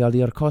around to all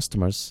the other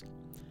customers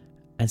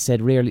and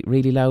said really,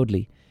 really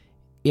loudly,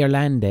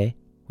 "Irlande,"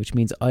 which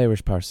means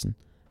Irish person.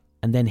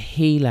 And then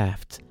he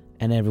laughed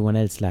and everyone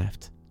else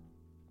laughed.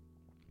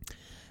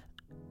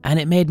 And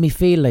it made me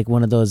feel like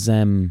one of those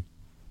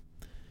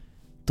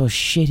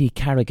shitty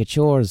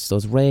caricatures,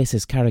 those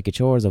racist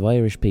caricatures of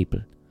Irish people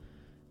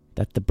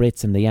that the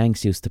Brits and the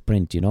Yanks used to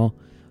print, you know?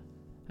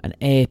 An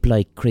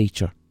ape-like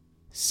creature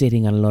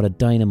sitting on a lot of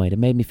dynamite. It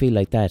made me feel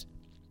like that.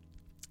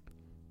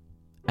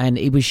 And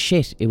it was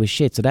shit.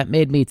 So that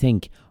made me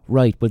think,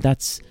 right, well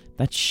that's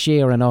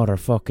sheer and utter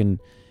fucking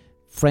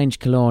French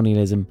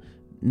colonialism,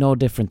 no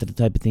different to the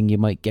type of thing you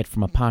might get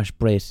from a posh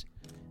Brit.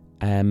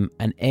 An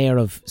air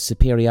of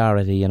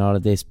superiority and all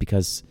of this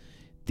because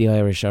the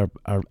Irish are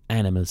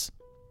animals.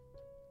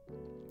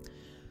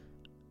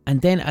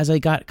 And then as I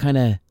got kind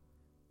of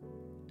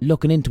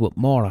looking into it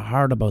more, I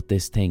heard about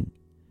this thing.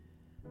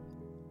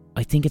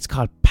 I think it's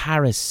called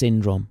Paris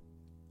syndrome.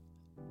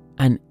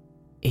 And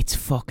it's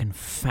fucking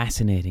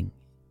fascinating.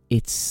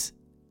 It's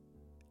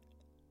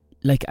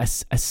like a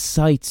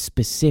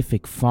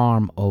site-specific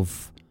form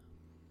of...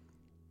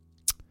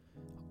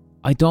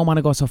 I don't want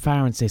to go so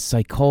far and say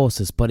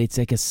psychosis, but it's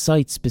like a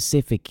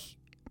site-specific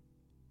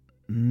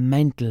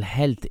mental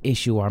health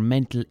issue or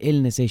mental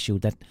illness issue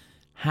that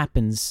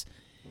happens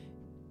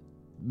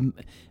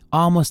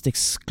almost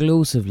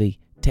exclusively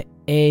to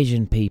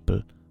Asian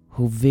people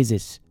who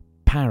visit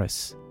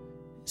Paris,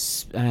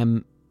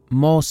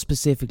 most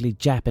specifically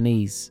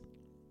Japanese,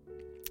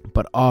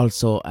 but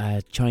also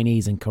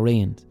Chinese and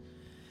Koreans.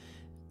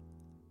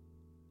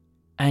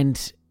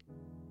 And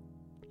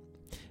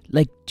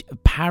like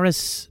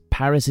Paris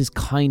is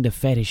kind of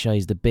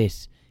fetishized a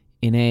bit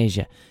in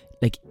Asia.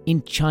 Like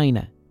in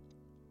China,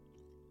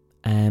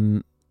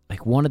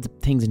 like one of the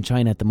things in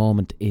China at the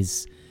moment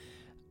is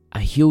a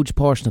huge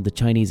portion of the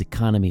Chinese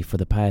economy for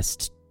the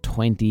past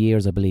 20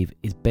 years, I believe,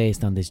 is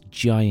based on this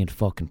giant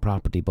fucking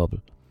property bubble.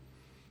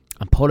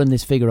 I'm pulling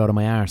this figure out of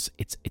my arse.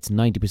 It's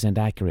 90%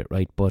 accurate,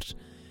 right? But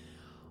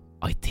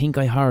I think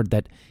I heard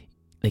that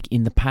like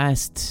in the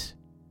past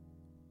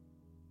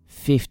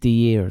 50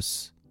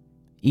 years,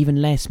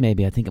 even less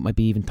maybe, I think it might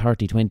be even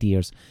 30, 20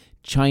 years,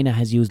 China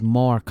has used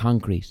more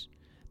concrete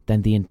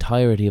than the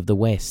entirety of the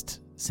West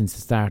since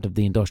the start of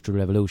the Industrial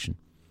Revolution.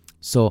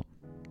 So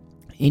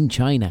in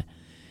China,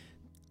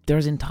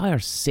 there's entire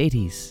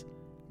cities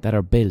that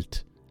are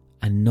built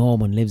and no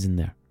one lives in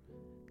there.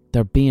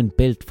 They're being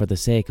built for the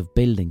sake of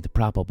building to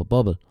prop up a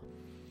bubble.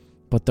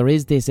 But there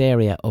is this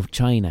area of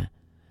China,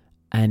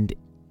 and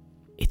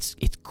it's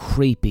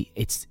creepy.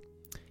 It's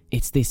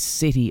this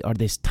city or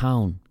this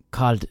town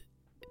called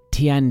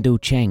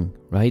Tianducheng,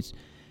 right?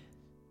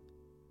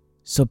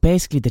 So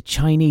basically the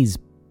Chinese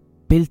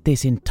built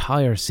this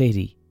entire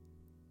city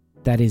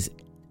that is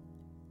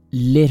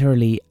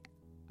literally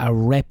a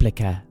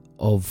replica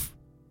of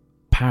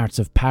parts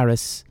of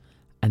Paris,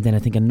 and then I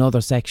think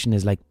another section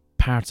is like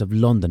parts of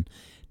London.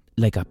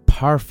 Like a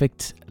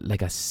perfect,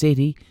 like a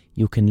city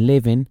you can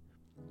live in,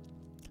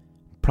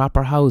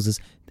 proper houses,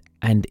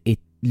 and it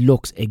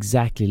looks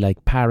exactly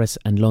like Paris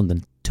and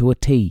London to a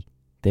T.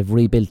 They've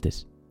rebuilt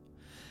it.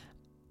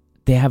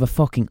 They have a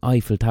fucking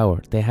Eiffel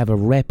Tower. They have a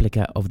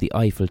replica of the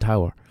Eiffel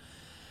Tower.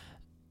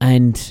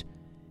 And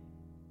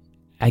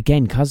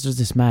again, because there's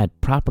this mad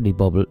property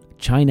bubble,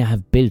 China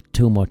have built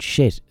too much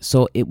shit.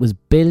 So it was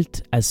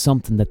built as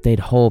something that they'd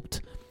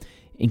hoped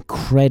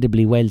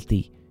incredibly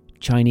wealthy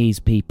Chinese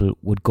people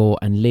would go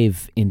and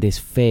live in this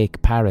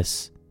fake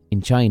Paris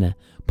in China.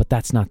 But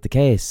that's not the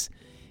case.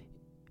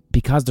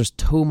 Because there's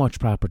too much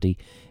property,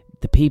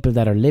 the people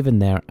that are living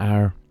there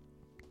are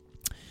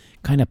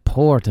kind of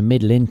poor to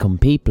middle income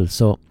people.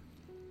 So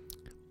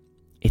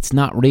it's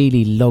not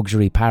really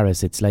luxury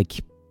Paris. It's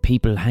like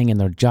people hanging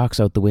their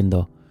jocks out the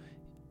window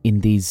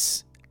in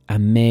these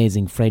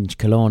amazing French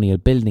colonial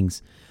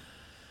buildings.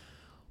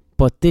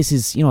 But this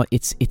is, you know,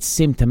 it's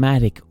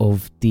symptomatic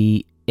of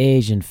the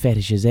Asian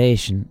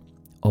fetishization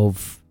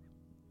of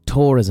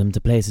tourism to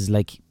places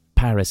like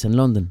Paris and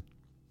London.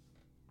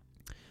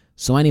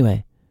 So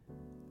anyway,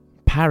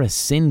 Paris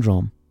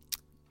syndrome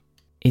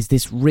is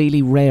this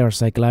really rare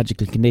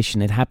psychological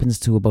condition. It happens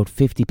to about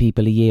 50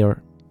 people a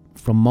year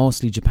from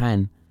mostly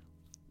Japan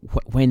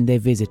when they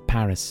visit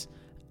Paris.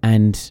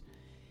 And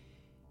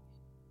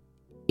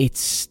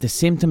it's the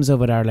symptoms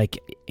of it are like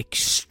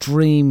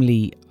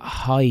extremely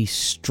high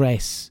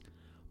stress,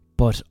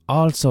 but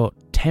also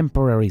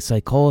temporary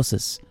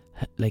psychosis,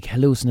 like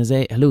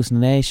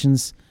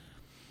hallucinations,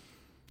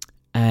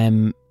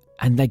 and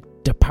like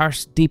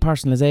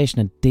depersonalization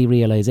and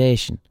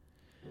derealization.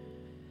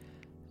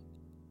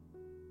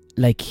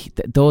 Like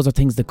those are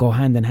things that go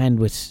hand in hand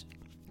with.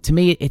 To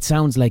me, it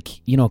sounds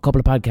like, you know, a couple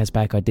of podcasts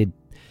back, I did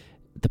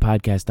the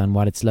podcast on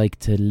what it's like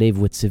to live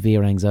with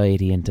severe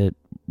anxiety and to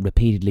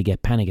repeatedly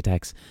get panic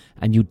attacks,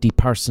 and you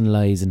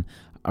depersonalize and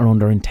are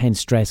under intense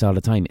stress all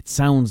the time. It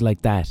sounds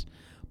like that.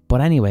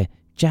 But anyway,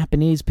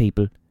 Japanese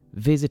people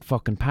visit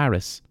fucking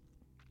Paris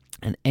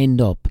and end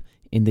up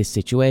in this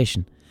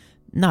situation.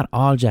 Not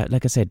all,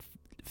 like I said,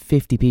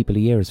 50 people a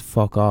year is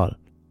fuck all,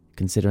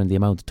 considering the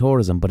amount of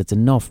tourism, but it's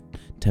enough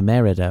to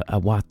merit a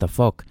what the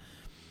fuck.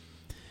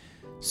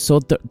 So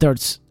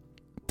there's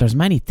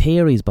many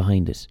theories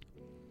behind it.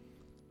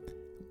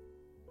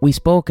 We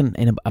spoke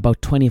in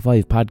about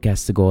 25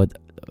 podcasts ago,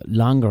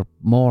 longer,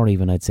 more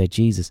even, I'd say,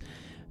 Jesus.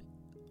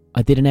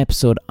 I did an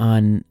episode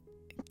on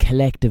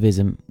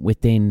collectivism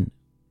within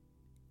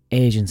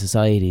Asian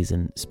societies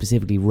and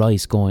specifically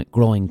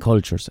rice-growing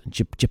cultures.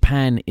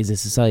 Japan is a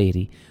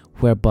society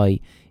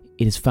whereby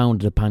it is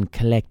founded upon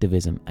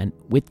collectivism. And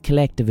with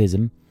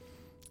collectivism,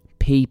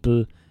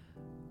 people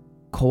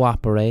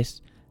cooperate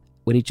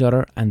with each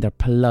other and they're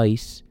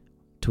polite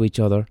to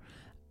each other,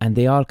 and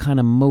they all kind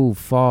of move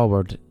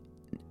forward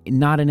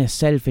not in a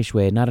selfish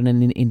way, not in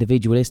an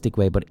individualistic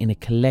way, but in a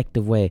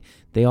collective way.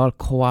 They all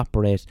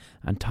cooperate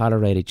and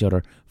tolerate each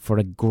other for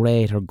a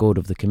greater good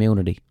of the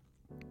community.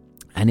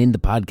 And in the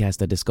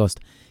podcast I discussed,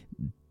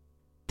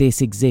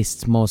 this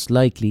exists most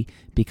likely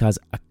because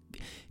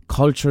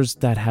cultures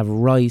that have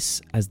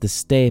rice as the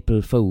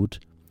staple food,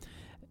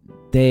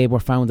 they were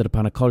founded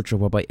upon a culture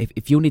whereby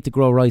if you need to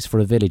grow rice for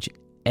a village,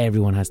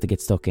 everyone has to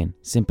get stuck in.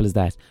 Simple as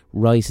that.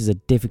 Rice is a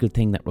difficult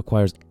thing that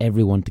requires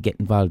everyone to get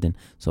involved in.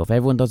 So if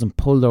everyone doesn't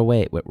pull their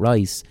weight with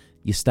rice,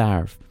 you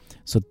starve.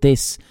 So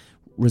this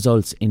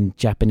results in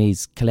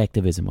Japanese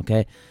collectivism,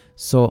 okay?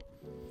 So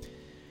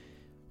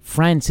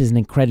France is an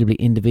incredibly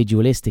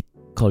individualistic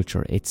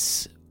culture.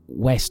 It's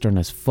Western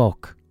as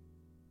fuck.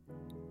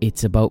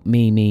 It's about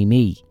me, me,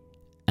 me.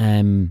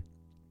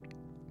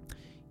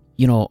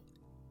 You know,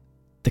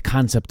 the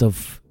concept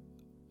of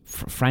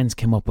France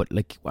came up with,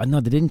 like, no,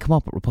 they didn't come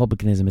up with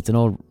republicanism. It's an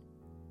old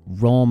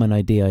Roman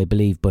idea, I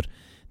believe. But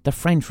the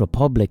French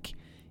Republic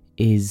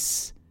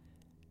is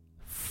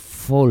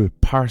full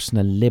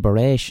personal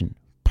liberation,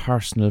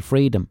 personal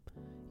freedom,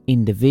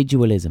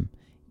 individualism.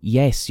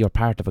 Yes, you're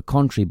part of a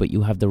country, but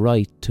you have the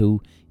right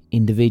to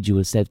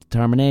individual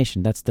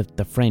self-determination. That's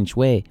the French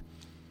way.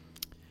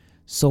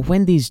 So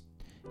when these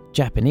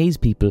Japanese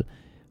people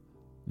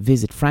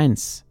visit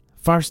France,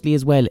 firstly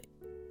as well,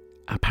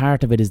 a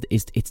part of it is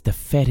it's the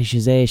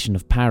fetishization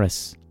of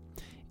Paris.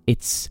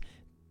 It's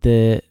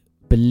the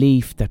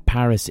belief that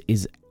Paris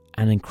is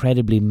an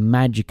incredibly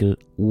magical,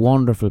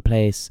 wonderful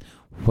place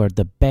where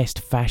the best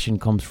fashion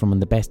comes from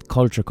and the best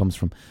culture comes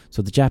from.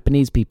 So the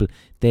Japanese people,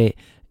 they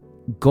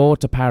go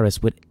to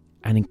Paris with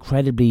an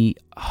incredibly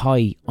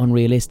high,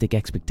 unrealistic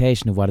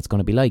expectation of what it's going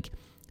to be like.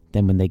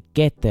 Then when they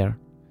get there,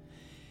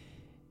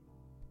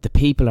 the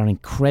people are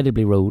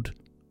incredibly rude.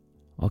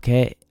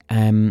 Okay?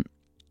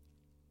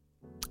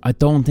 I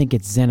don't think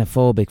it's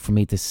xenophobic for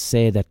me to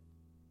say that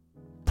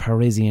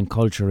Parisian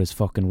culture is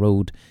fucking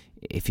rude.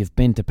 If you've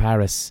been to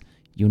Paris,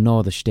 you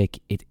know the shtick.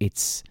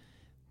 It's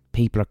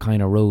people are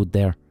kind of rude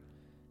there.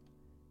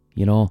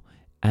 You know,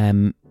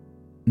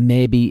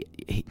 maybe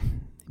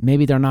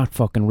they're not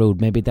fucking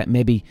rude.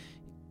 Maybe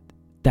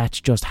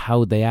that's just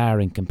how they are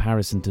in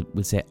comparison to,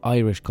 we'll say,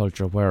 Irish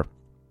culture, where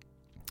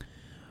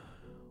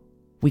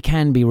we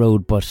can be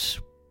rude, but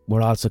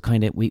we're also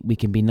kind of we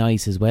can be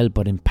nice as well.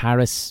 But in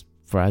Paris,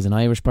 as an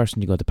Irish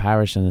person, you go to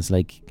Paris and it's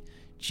like,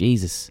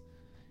 Jesus,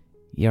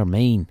 you're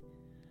mean.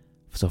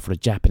 So for a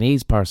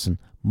Japanese person,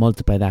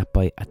 multiply that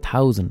by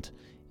 1,000.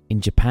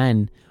 In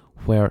Japan,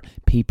 where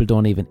people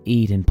don't even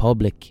eat in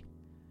public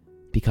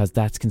because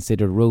that's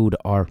considered rude,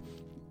 or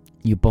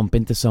you bump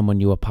into someone,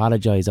 you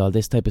apologise, all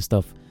this type of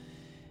stuff.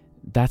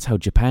 That's how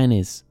Japan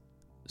is.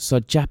 So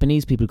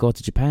Japanese people go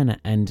to Japan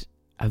and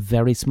a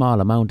very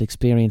small amount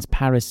experience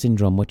Paris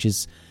syndrome, which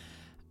is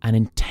an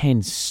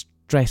intense,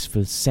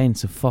 stressful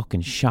sense of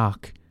fucking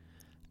shock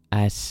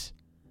at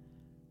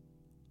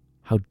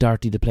how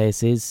dirty the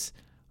place is.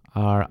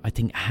 Or I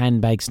think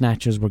handbag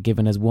snatchers were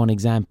given as one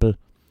example.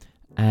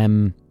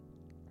 When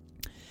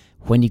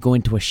you go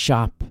into a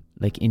shop,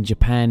 like in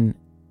Japan,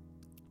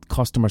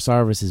 customer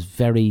service is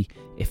very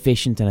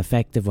efficient and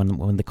effective.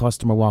 When the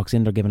customer walks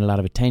in, they're given a lot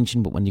of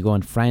attention. But when you go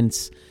in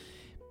France,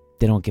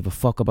 they don't give a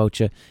fuck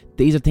about you.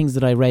 These are things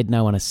that I read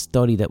now on a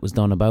study that was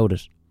done about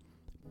it.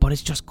 But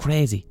it's just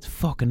crazy. It's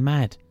fucking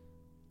mad.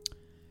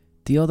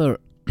 The other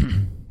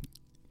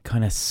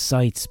kind of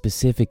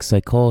site-specific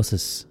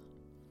psychosis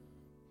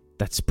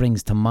that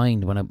springs to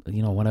mind when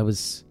I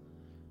was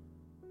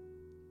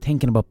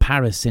thinking about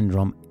Paris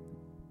syndrome,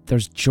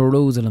 there's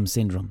Jerusalem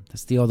syndrome.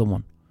 That's the other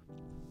one,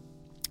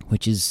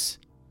 which is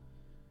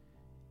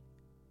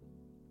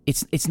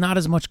it's not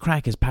as much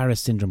crack as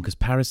Paris syndrome, because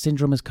Paris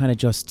syndrome is kind of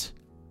just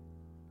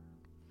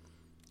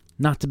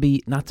not to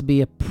be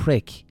a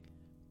prick,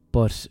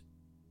 but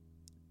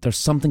there's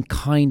something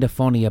kind of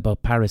funny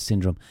about Paris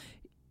syndrome.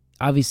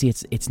 Obviously,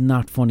 it's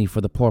not funny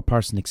for the poor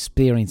person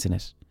experiencing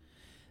it.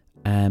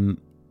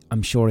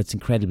 I'm sure it's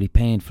incredibly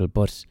painful,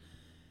 but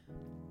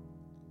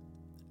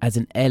as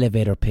an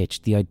elevator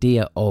pitch, the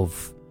idea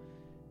of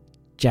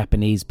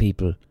Japanese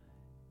people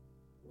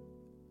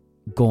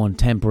going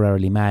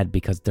temporarily mad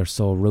because they're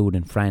so rude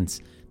in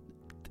France,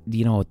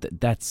 you know,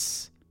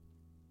 that's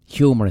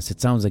humorous.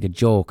 It sounds like a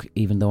joke,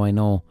 even though I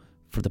know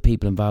for the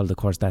people involved, of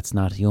course, that's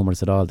not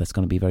humorous at all. That's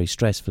going to be very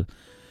stressful.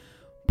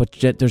 But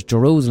there's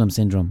Jerusalem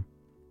syndrome.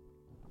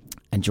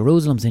 And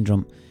Jerusalem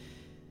syndrome,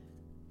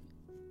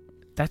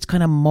 that's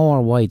kind of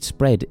more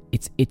widespread.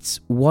 It's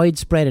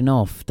widespread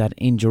enough that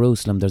in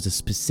Jerusalem there's a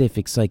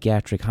specific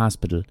psychiatric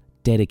hospital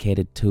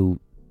dedicated to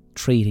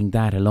treating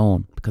that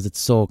alone, because it's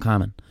so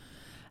common.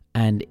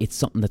 And it's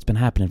something that's been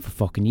happening for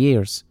fucking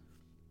years.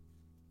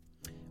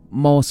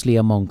 Mostly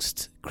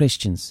amongst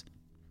Christians.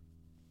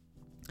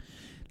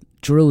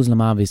 Jerusalem,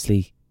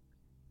 obviously,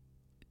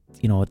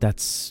 you know,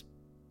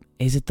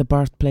 is it the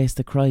birthplace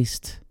of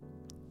Christ?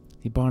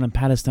 He born in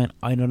Palestine?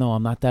 I don't know,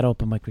 I'm not that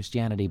up in my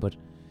Christianity, but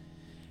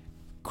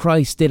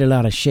Christ did a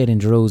lot of shit in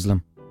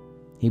Jerusalem.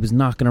 He was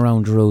knocking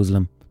around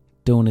Jerusalem,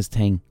 doing his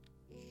thing.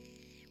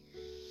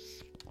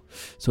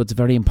 So it's a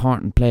very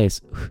important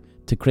place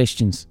to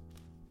Christians.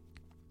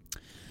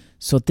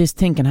 So this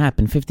thing can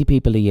happen, 50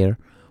 people a year,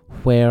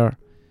 where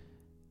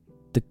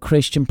the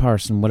Christian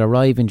person will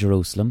arrive in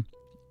Jerusalem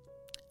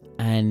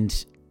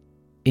and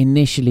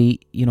initially,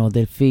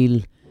 they'll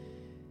feel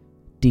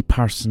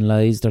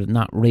depersonalised or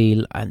not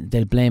real, and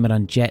they'll blame it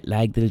on jet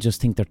lag. They'll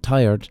just think they're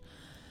tired.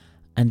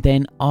 And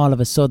then all of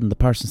a sudden the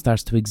person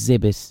starts to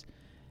exhibit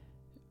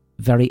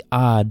very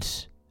odd,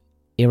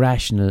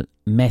 irrational,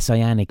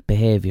 messianic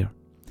behaviour.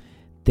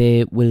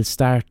 They will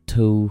start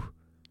to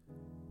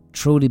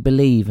truly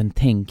believe and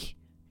think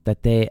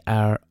that they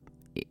are,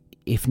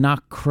 if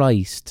not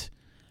Christ,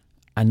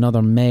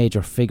 another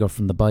major figure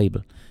from the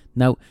Bible.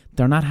 Now,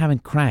 they're not having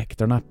crack,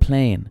 they're not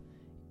playing.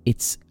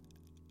 It's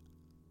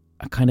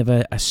a kind of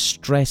a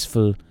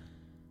stressful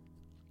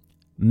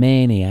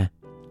mania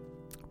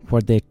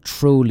where they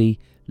truly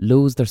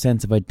lose their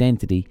sense of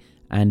identity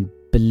and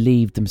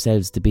believe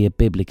themselves to be a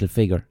biblical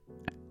figure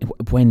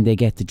when they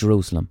get to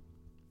Jerusalem.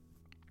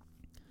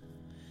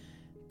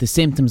 The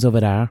symptoms of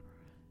it are,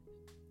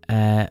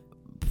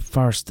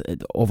 first,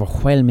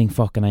 overwhelming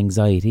fucking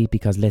anxiety,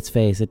 because let's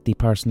face it,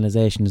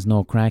 depersonalisation is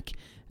no crack.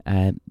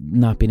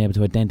 Not being able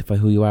to identify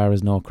who you are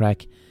is no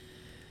crack.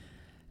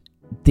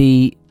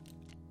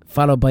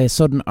 Followed by a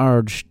sudden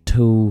urge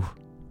to,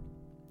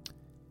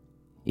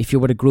 if you're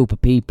with a group of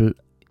people,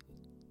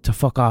 to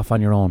fuck off on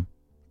your own.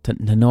 To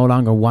no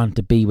longer want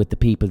to be with the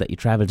people that you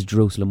travel to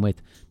Jerusalem with,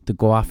 to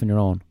go off on your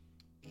own.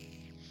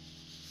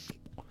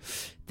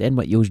 Then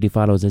what usually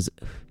follows is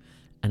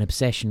an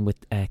obsession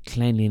with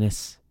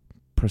cleanliness,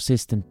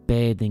 persistent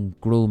bathing,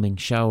 grooming,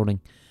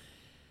 showering.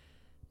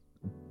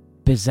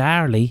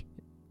 Bizarrely,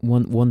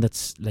 one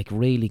that's like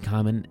really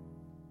common,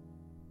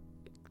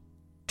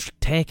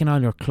 taking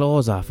all your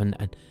clothes off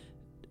and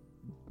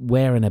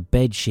wearing a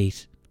bed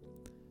sheet.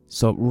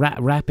 So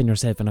wrapping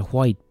yourself in a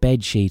white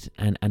bed sheet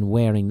and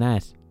wearing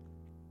that.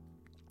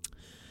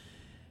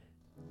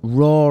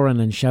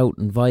 Roaring and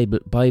shouting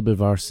Bible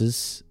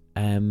verses.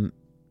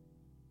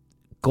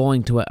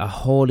 Going to a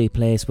holy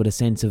place with a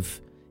sense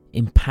of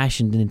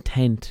impassioned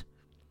intent.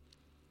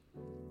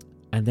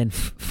 And then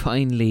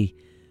finally,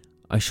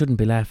 I shouldn't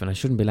be laughing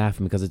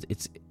because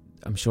it's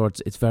I'm sure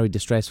it's very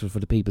distressful for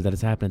the people that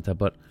it's happening to,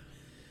 but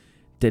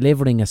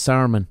delivering a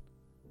sermon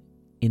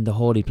in the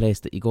holy place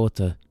that you go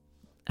to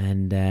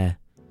and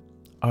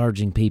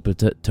urging people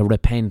to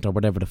repent or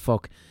whatever the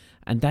fuck.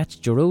 And that's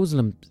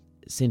Jerusalem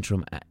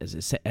syndrome.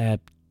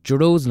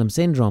 Jerusalem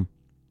syndrome.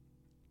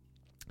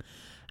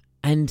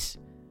 And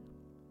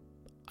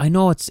I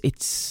know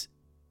it's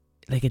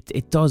like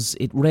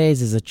it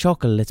raises a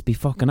chuckle, let's be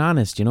fucking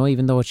honest,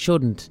 even though it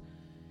shouldn't.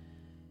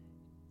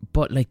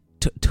 But like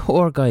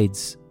tour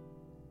guides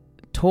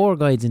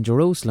in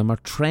Jerusalem are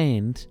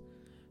trained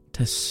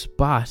to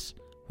spot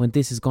when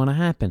this is going to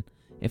happen.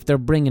 If they're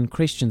bringing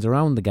Christians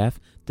around the gaff,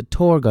 the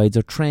tour guides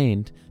are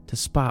trained to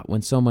spot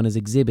when someone is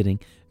exhibiting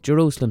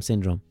Jerusalem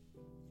syndrome.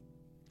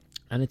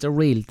 And it's a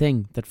real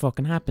thing that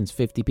fucking happens,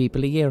 50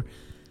 people a year.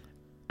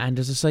 And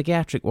there's a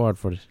psychiatric word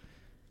for it.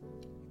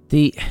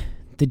 The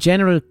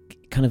general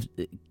kind of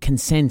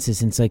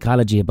consensus in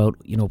psychology about,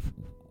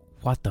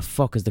 what the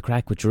fuck is the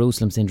crack with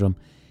Jerusalem syndrome?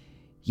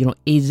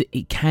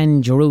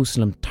 Can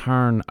Jerusalem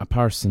turn a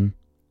person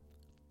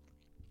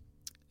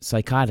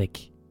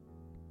psychotic?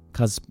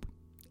 Because,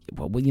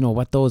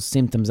 what those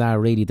symptoms are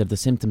really, they're the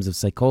symptoms of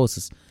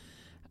psychosis.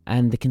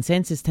 And the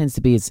consensus tends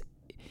to be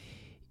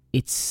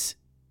it's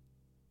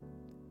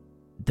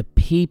the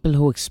people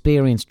who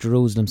experience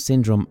Jerusalem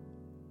syndrome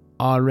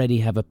already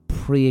have a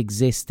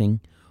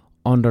pre-existing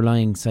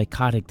underlying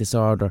psychotic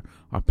disorder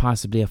or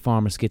possibly a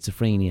form of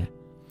schizophrenia.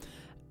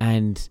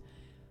 And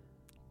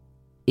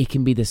it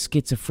can be the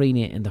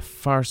schizophrenia in the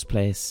first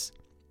place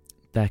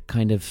that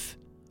kind of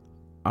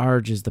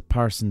urges the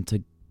person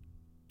to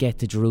get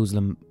to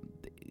Jerusalem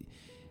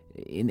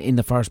in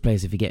the first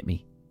place, if you get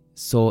me.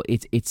 So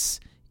it's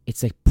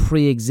a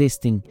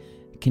pre-existing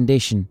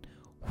condition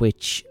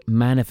which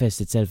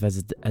manifests itself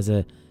as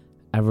a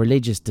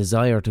religious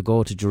desire to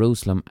go to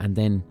Jerusalem, and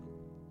then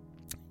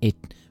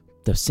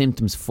the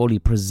symptoms fully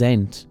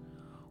present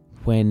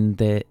when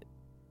the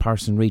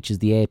person reaches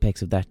the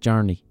apex of that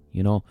journey.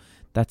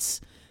 That's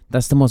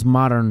the most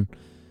modern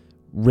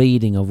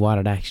reading of what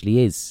it actually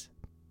is,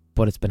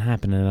 but it's been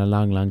happening a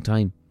long, long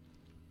time.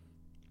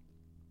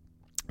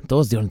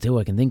 Those are the only two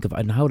I can think of. I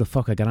don't know how the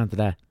fuck I got onto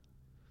that.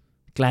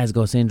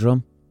 Glasgow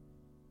syndrome.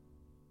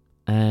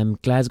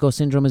 Glasgow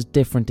syndrome is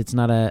different. It's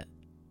not a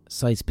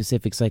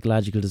site-specific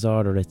psychological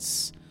disorder.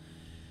 It's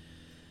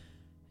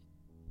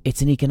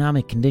an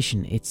economic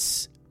condition.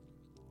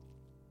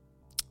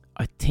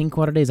 I think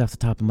what it is off the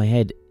top of my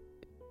head,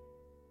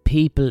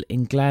 people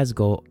in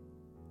Glasgow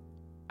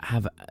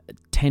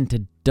tend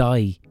to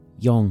die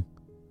young.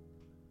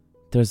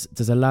 There's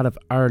a lot of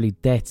early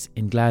deaths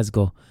in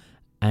Glasgow,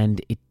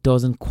 and it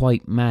doesn't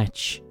quite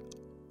match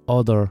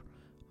other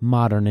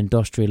modern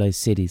industrialised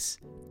cities.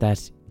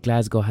 That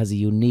Glasgow has a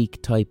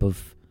unique type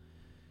of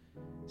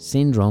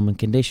syndrome and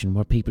condition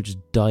where people just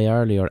die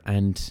earlier,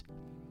 and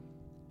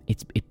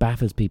it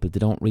baffles people. They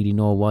don't really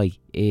know why.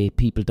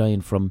 People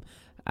dying from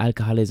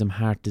alcoholism,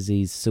 heart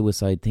disease,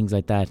 suicide, things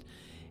like that.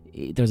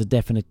 There's a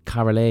definite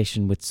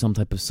correlation with some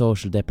type of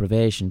social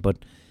deprivation, but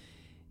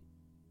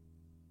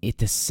at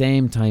the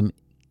same time,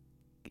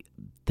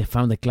 they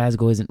found that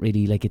Glasgow isn't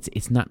really like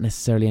it's not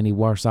necessarily any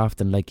worse off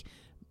than like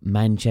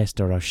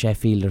Manchester or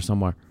Sheffield or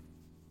somewhere.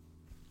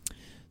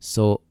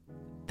 So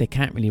they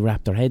can't really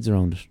wrap their heads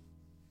around it.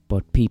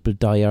 But people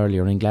die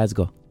earlier in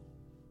Glasgow.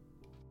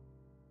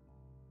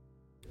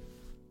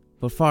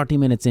 But 40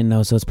 minutes in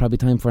now, so it's probably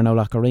time for an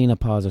Ocarina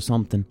pause or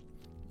something.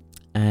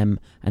 And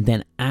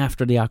then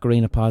after the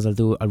Ocarina pause,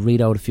 I'll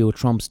read out a few of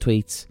Trump's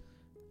tweets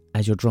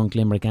as your drunk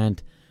limerick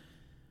ant.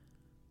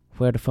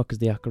 Where the fuck is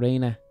the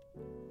Ocarina?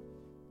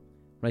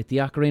 Right, the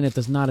Ocarina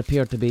does not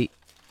appear to be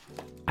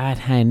at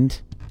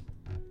hand.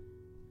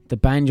 The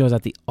banjo's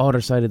at the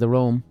other side of the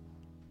room.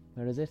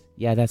 Where is it?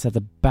 Yeah, that's at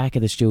the back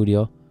of the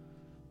studio.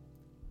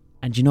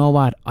 And you know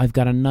what? I've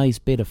got a nice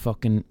bit of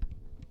fucking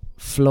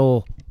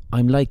flow.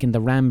 I'm liking the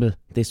ramble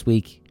this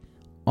week.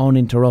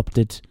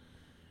 Uninterrupted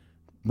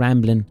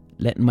rambling,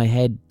 letting my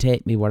head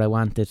take me where I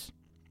want it.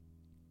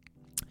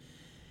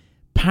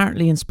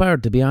 Partly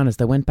inspired, to be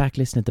honest. I went back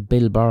listening to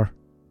Bill Burr.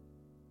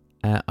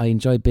 I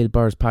enjoyed Bill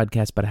Burr's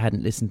podcast, but I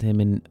hadn't listened to him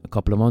in a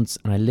couple of months.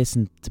 And I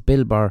listened to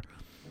Bill Burr.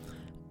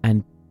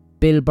 And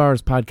Bill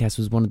Burr's podcast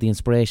was one of the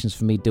inspirations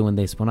for me doing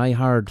this. When I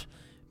heard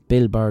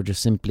Bill Burr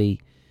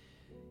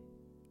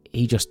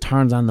he just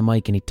turns on the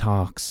mic and he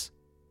talks.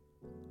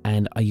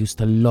 And I used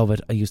to love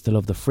it. I used to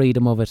love the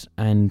freedom of it.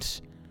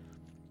 And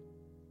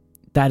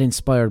that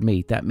inspired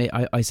me.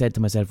 I said to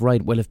myself,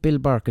 right, well, if Bill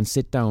Burr can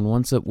sit down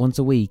once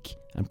a week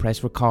and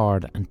press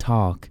record and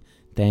talk,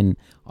 then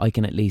I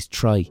can at least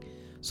try.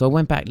 So I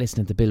went back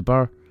listening to Bill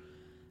Burr,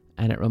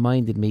 and it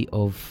reminded me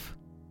of,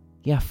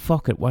 yeah,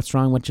 fuck it, what's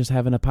wrong with just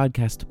having a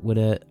podcast with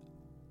a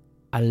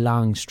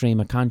long stream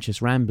of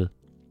conscious ramble?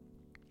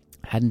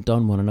 Hadn't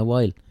done one in a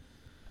while.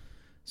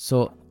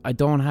 So I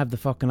don't have the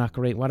fucking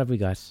ocarina. What have we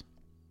got?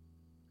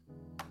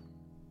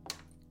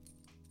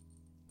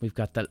 We've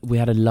got that. We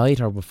had a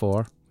lighter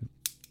before,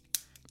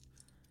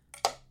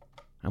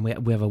 and we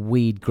have a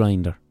weed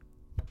grinder.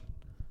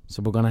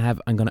 So I'm gonna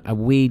have a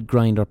weed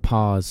grinder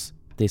pause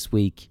this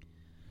week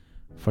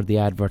for the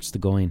adverts to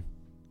go in.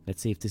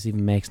 Let's see if this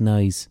even makes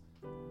noise.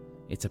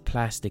 It's a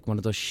plastic, one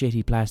of those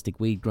shitty plastic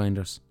weed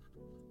grinders.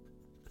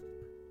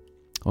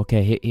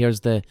 Okay, here's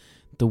the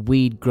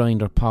weed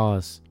grinder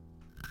pause.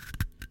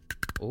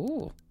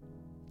 Oh.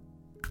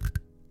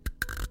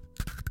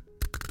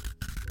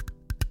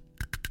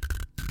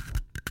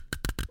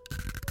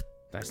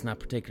 That's not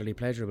particularly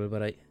pleasurable,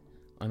 but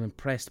I'm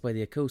impressed by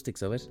the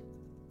acoustics of it.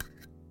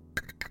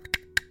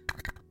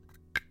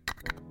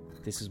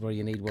 This is where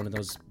you need one of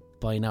those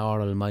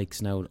binaural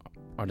mics now,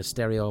 or the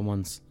stereo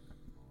ones.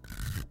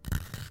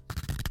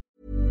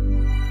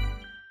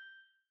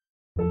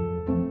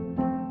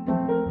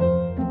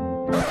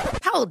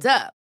 Hold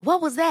up. What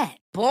was that?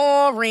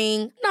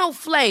 Boring. No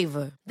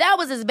flavor. That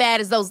was as bad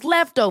as those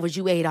leftovers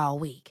you ate all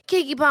week.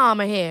 Keke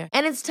Palmer here,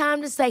 and it's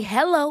time to say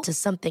hello to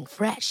something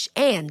fresh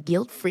and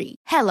guilt-free.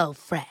 Hello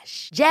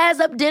Fresh. Jazz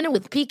up dinner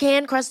with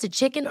pecan-crusted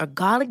chicken or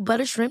garlic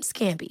butter shrimp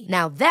scampi.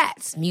 Now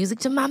that's music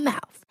to my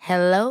mouth.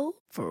 Hello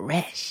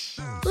Fresh.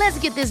 Let's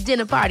get this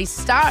dinner party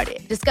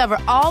started. Discover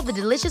all the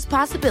delicious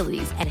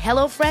possibilities at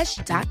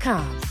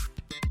hellofresh.com.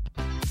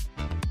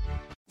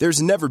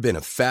 There's never been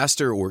a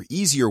faster or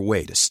easier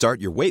way to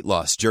start your weight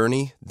loss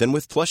journey than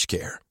with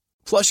PlushCare.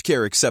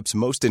 PlushCare accepts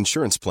most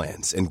insurance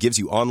plans and gives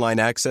you online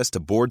access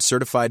to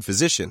board-certified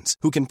physicians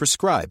who can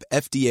prescribe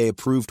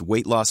FDA-approved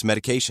weight loss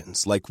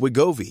medications like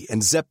Wegovy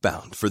and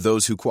Zepbound for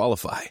those who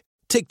qualify.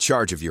 Take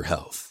charge of your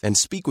health and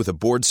speak with a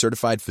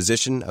board-certified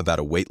physician about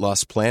a weight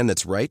loss plan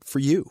that's right for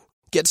you.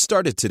 Get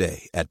started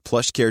today at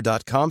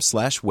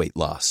plushcare.com/weight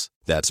loss.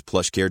 That's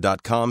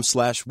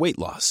plushcare.com/weight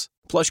loss.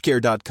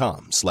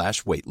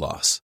 plushcare.com/weight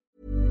loss.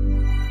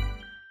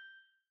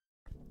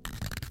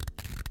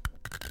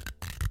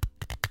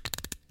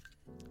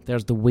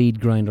 There's the weed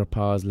grinder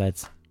pause,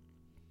 lads.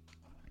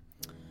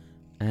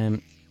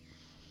 That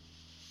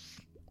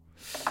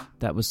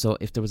was so,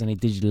 if there was any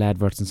digital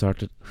adverts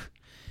inserted.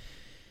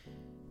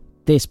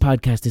 This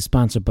podcast is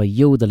sponsored by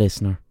you, the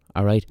listener,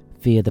 alright,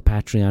 via the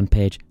Patreon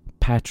page,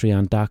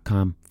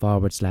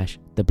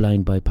 patreon.com/The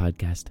Blind Boy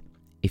Podcast.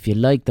 If you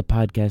like the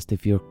podcast,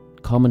 if you're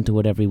coming to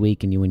it every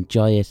week and you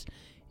enjoy it,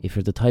 if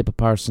you're the type of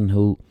person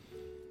who,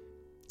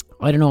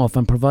 I don't know, if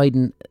I'm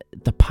providing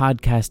the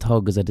podcast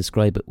hug as I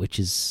describe it, which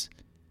is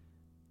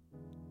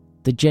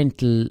the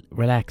gentle,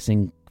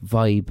 relaxing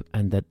vibe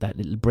and that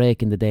little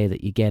break in the day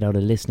that you get out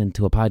of listening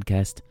to a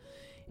podcast,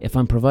 if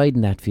I'm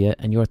providing that for you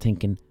and you're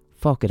thinking,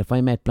 fuck it, if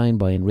I met Blind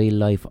Boy in real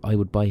life, I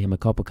would buy him a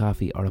cup of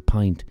coffee or a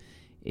pint.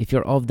 If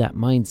you're of that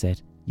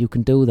mindset, you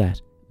can do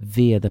that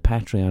via the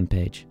Patreon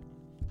page.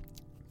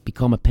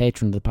 Become a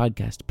patron of the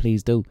podcast,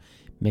 please do.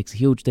 Makes a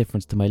huge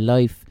difference to my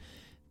life.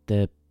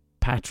 The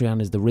Patreon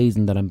is the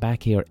reason that I'm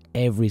back here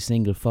every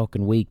single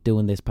fucking week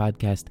doing this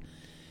podcast.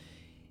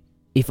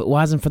 If it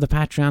wasn't for the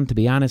Patreon, to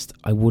be honest,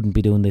 I wouldn't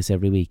be doing this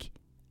every week.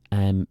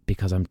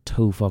 because I'm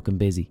too fucking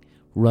busy.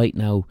 Right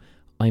now,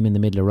 I'm in the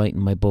middle of writing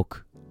my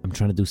book. I'm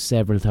trying to do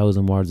several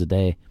thousand words a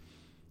day.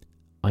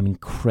 I'm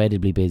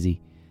incredibly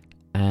busy.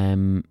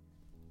 And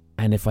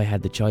if I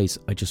had the choice,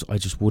 I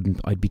just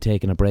wouldn't. I'd be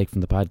taking a break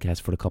from the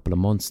podcast for a couple of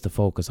months to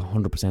focus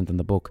 100% on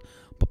the book.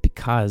 But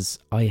because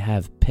I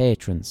have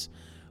patrons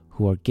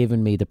who are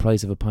giving me the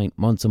price of a pint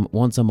once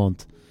a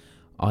month,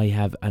 I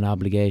have an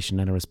obligation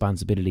and a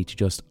responsibility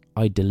to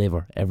I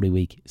deliver every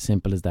week.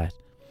 Simple as that.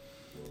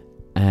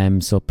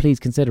 So please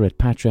consider it.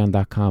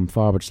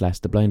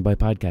 Patreon.com/The Blind Boy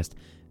Podcast.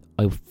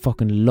 I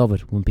fucking love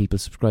it when people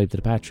subscribe to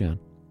the Patreon.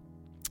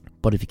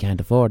 But if you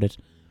can't afford it,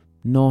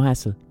 no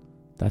hassle.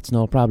 That's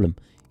no problem.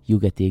 You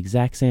get the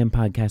exact same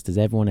podcast as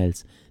everyone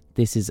else.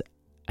 This is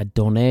a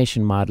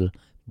donation model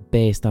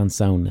based on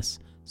soundness.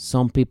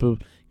 Some people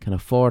can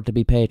afford to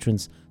be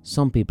patrons.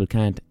 Some people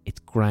can't. It's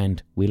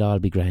grand. We'll all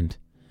be grand.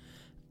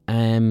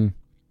 Another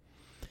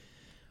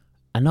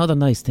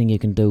nice thing you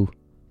can do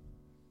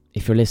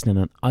if you're listening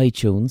on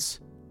iTunes,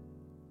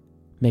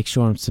 make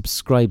sure and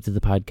subscribe to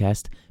the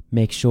podcast.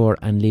 Make sure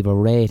and leave a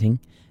rating.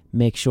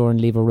 Make sure and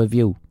leave a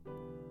review.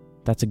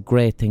 That's a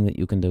great thing that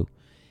you can do.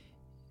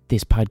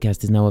 This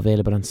podcast is now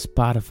available on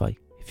Spotify.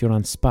 If you're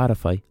on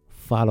Spotify,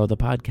 follow the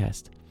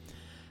podcast.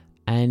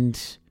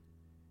 And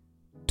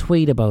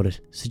tweet about it.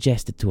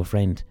 Suggest it to a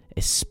friend,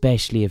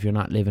 especially if you're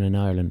not living in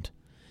Ireland.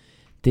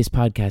 This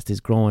podcast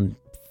is growing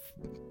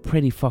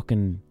pretty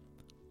fucking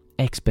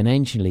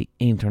exponentially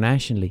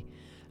internationally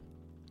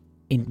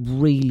in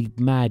really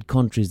mad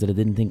countries that I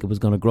didn't think it was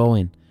going to grow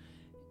in.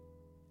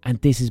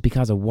 And this is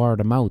because of word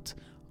of mouth.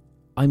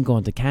 I'm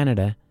going to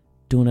Canada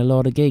doing a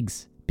lot of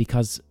gigs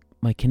because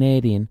my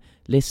Canadian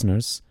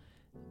listeners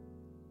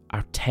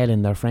are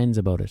telling their friends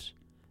about it.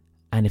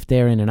 And if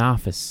they're in an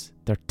office,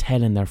 they're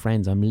telling their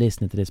friends, I'm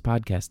listening to this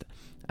podcast.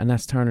 And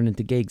that's turning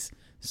into gigs.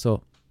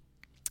 So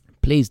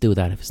please do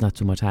that if it's not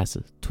too much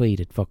hassle. Tweet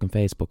it, fucking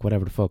Facebook,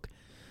 whatever the fuck.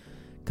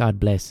 God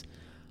bless.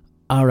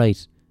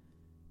 Alright.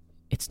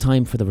 It's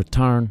time for the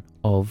return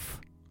of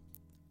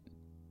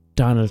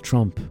Donald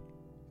Trump.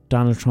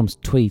 Donald Trump's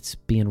tweets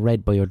being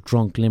read by your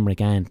drunk Limerick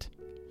aunt.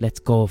 Let's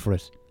go for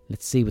it.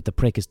 Let's see what the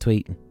prick is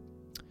tweeting.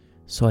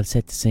 So I'll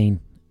set the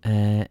scene.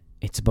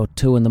 It's about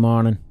 2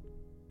 a.m.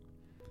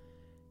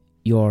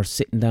 You're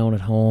sitting down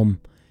at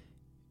home.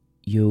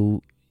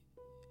 You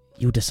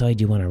decide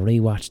you want to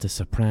rewatch The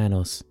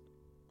Sopranos.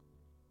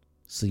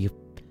 So you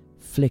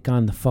flick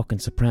on the fucking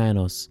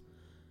Sopranos.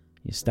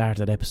 You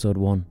start at episode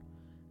 1.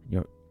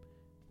 You're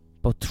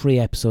about 3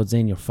 episodes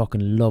in. You're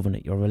fucking loving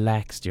it. You're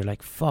relaxed. You're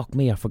like, fuck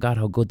me, I forgot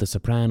how good The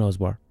Sopranos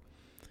were.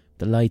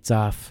 The lights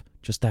off.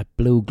 Just that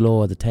blue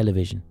glow of the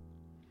television.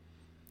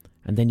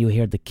 And then you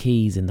hear the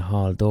keys in the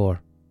hall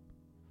door.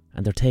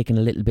 And they're taking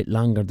a little bit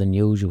longer than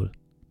usual.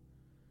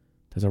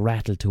 There's a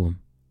rattle to them.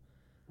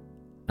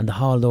 And the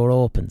hall door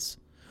opens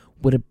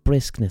with a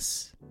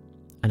briskness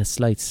and a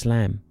slight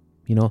slam.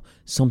 You know,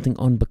 something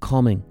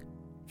unbecoming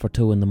for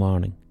 2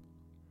 a.m.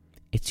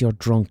 It's your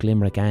drunk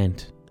Limerick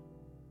aunt.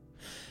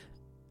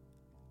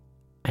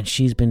 And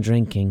she's been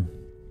drinking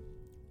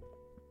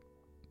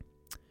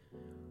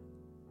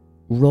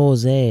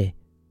rosé.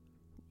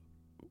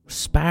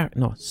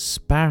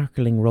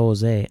 Sparkling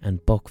rosé and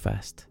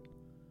Buckfast.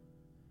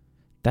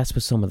 That's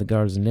what some of the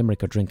girls in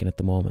Limerick are drinking at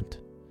the moment.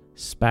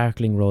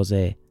 Sparkling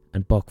rosé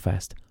and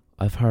Buckfast.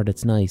 I've heard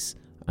it's nice.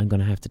 I'm going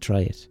to have to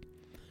try it.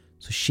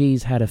 So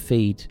she's had a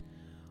feed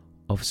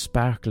of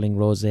sparkling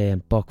rosé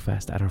and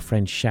Buckfast at her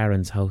friend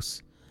Sharon's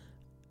house.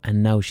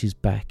 And now she's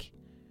back.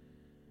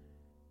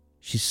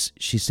 She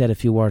said a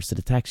few words to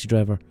the taxi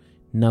driver.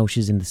 Now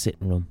she's in the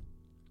sitting room.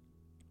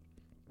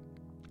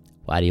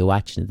 What are you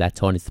watching? Is that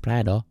Tony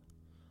Soprano?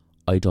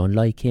 I don't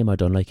like him. I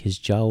don't like his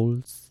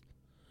jowls.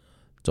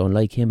 Don't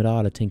like him at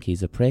all. I think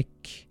he's a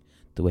prick.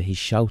 The way he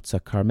shouts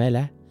at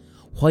Carmela.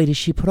 Why does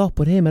she put up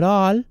with him at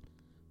all?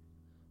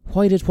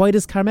 Why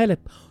does Carmela...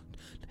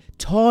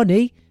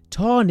 Tony,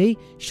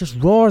 she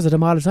just roars at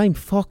him all the time.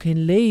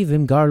 Fucking leave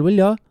him, girl, will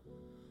ya?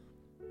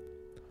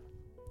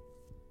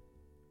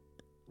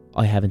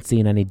 I haven't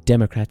seen any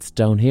Democrats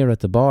down here at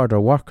the border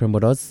working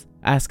with us,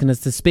 asking us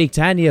to speak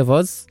to any of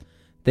us.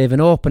 They've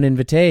an open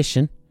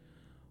invitation.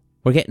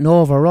 We're getting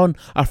overrun.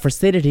 Our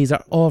facilities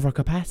are over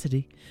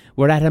capacity.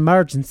 We're at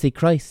emergency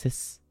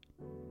crisis.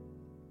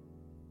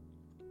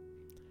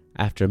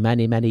 After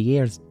many, many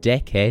years,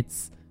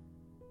 decades,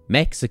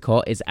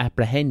 Mexico is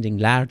apprehending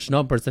large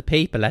numbers of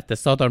people at the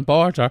southern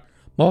border,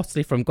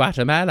 mostly from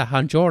Guatemala,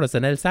 Honduras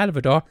and El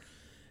Salvador.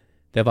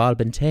 They've all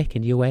been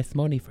taking US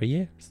money for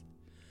years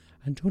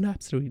and doing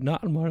absolutely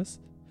nothing with us,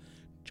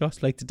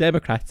 just like the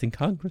Democrats in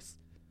Congress.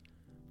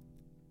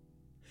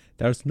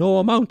 There's no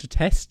amount of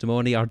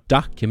testimony or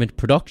document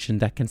production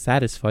that can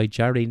satisfy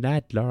Jerry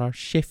Nadler or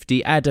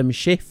Shifty Adam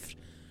Schiff.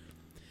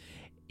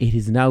 It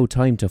is now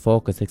time to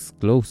focus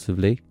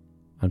exclusively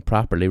on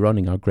properly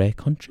running our great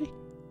country.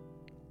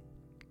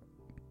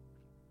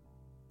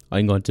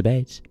 I'm going to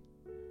bed.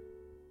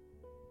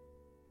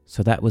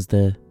 So that was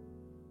the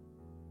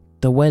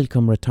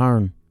welcome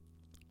return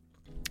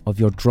of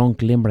your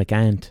drunk Limerick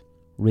aunt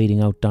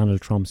reading out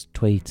Donald Trump's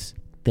tweets.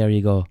 There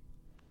you go.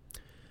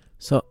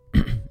 So,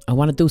 I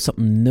want to do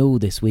something new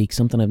this week,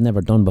 something I've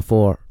never done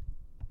before.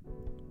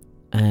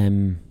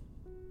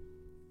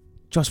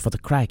 Just for the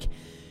crack.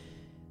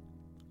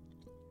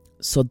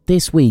 So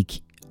this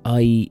week,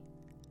 I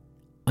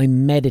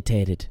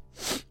meditated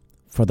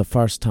for the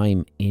first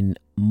time in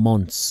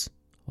months.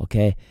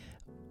 Okay,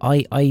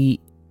 I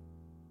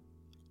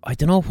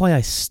don't know why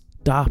I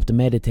stopped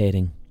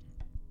meditating.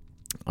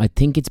 I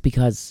think it's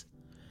because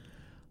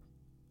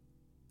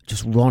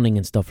just running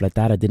and stuff like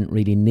that, I didn't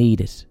really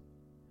need it.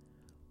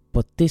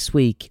 But this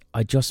week,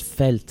 I just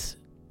felt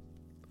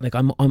like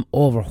I'm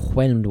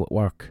overwhelmed with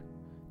work,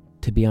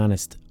 to be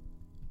honest.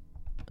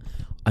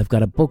 I've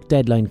got a book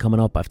deadline coming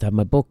up. I have to have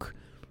my book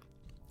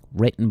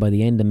written by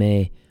the end of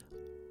May.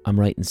 I'm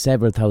writing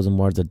several thousand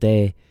words a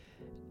day.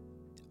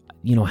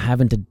 You know,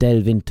 having to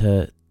delve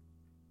into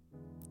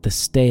the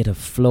state of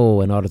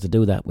flow in order to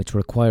do that, which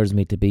requires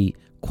me to be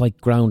quite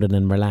grounded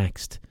and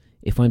relaxed.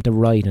 If I'm to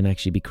write and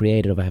actually be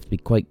creative, I have to be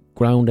quite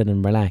grounded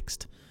and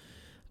relaxed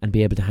and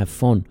be able to have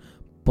fun.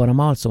 But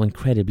I'm also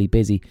incredibly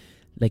busy.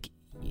 Like,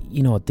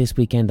 you know, this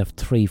weekend I've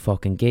 3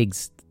 fucking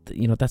gigs.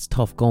 You know, that's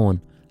tough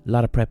going. A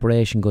lot of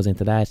preparation goes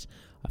into that.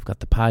 I've got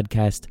the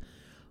podcast.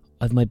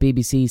 I've my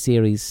BBC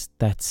series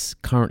that's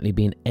currently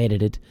being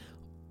edited.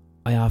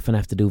 I often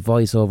have to do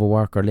voiceover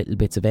work or little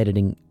bits of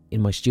editing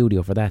in my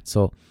studio for that.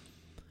 So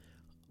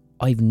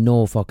I've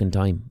no fucking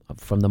time.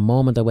 From the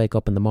moment I wake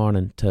up in the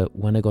morning to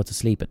when I go to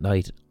sleep at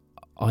night,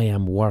 I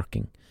am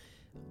working.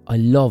 I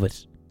love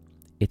it.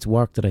 It's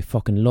work that I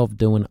fucking love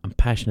doing. I'm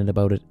passionate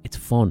about it. It's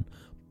fun.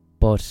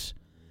 But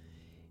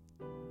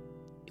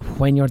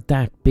when you're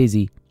that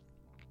busy,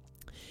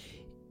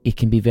 it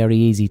can be very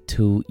easy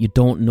to, you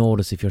don't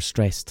notice if you're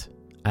stressed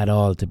at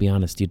all, to be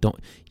honest.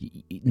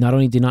 Not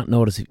only do you not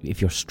notice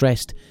if you're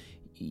stressed,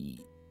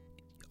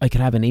 I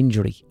could have an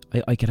injury.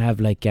 I could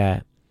have like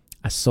a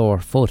sore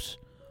foot,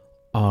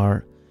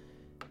 or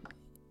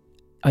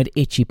I'd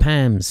itchy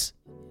palms,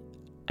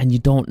 and you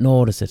don't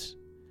notice it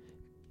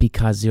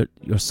because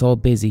you're so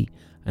busy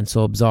and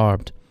so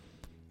absorbed.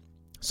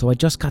 So I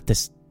just got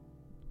this,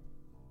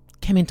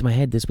 came into my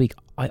head this week.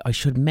 I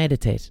should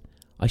meditate.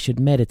 I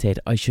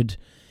should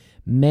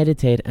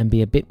meditate and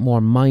be a bit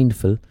more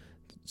mindful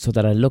so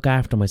that I look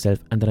after myself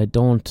and that I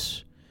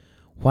don't...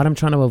 What I'm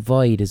trying to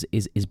avoid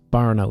is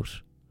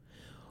burnout.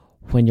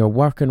 When you're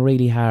working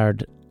really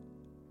hard,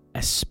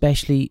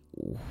 especially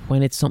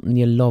when it's something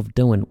you love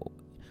doing.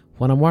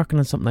 When I'm working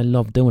on something I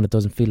love doing, it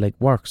doesn't feel like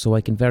work, so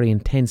I can very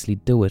intensely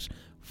do it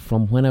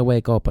from when I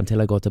wake up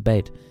until I go to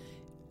bed.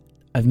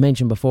 I've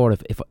mentioned before,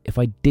 if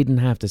I didn't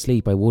have to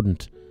sleep, I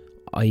wouldn't.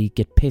 I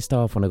get pissed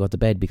off when I go to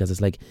bed because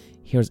it's like,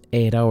 here's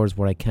 8 hours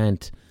where I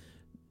can't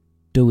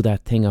do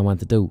that thing I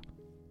want to do.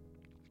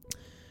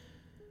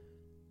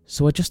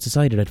 So I just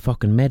decided I'd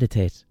fucking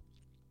meditate.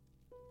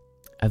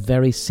 A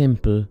very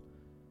simple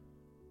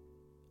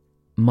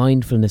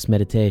mindfulness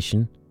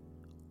meditation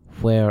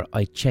where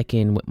I check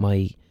in with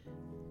my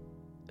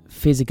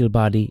physical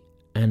body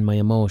and my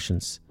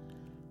emotions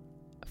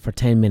for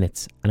 10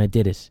 minutes, and I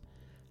did it.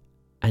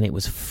 And it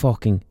was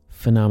fucking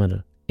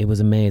phenomenal. It was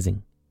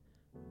amazing.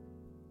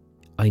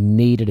 I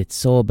needed it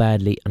so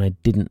badly and I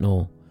didn't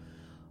know.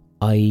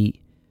 I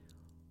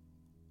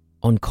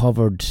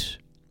uncovered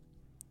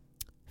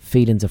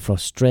feelings of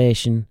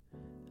frustration,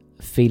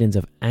 feelings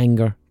of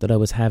anger that I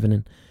was having.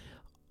 And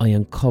I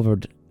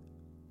uncovered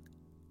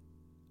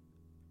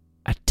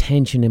a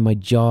tension in my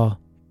jaw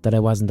that I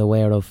wasn't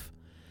aware of,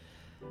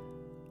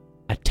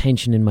 a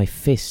tension in my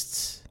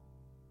fists,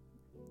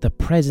 the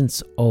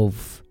presence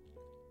of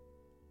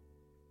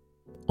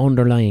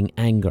underlying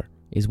anger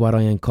is what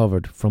I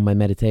uncovered from my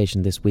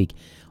meditation this week.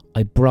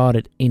 I brought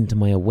it into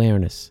my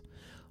awareness.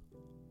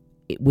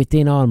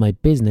 Within all my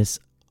business,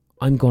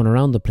 I'm going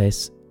around the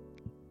place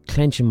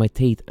clenching my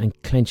teeth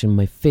and clenching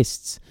my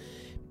fists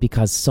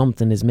because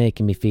something is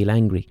making me feel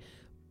angry.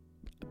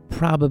 I'm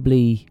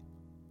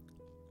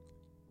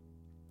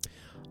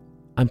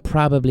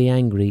probably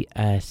angry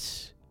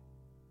at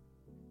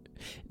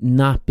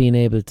not being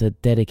able to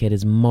dedicate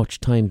as much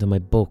time to my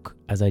book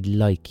as I'd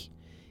like.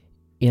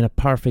 In a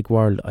perfect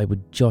world, I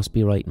would just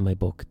be writing my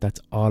book. That's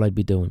all I'd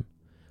be doing.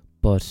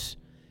 But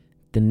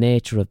the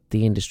nature of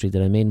the industry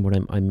that I'm in, where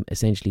I'm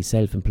essentially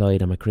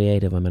self-employed, I'm a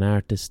creative, I'm an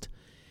artist,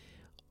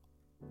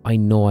 I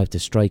know I have to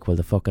strike while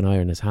the fucking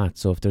iron is hot.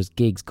 So if there's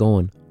gigs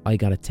going, I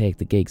gotta take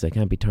the gigs. I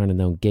can't be turning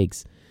down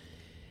gigs.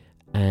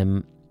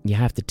 You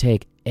have to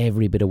take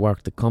every bit of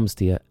work that comes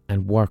to you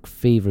and work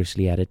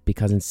feverishly at it,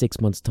 because in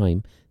 6 months'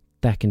 time,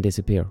 that can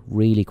disappear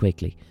really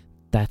quickly.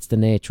 That's the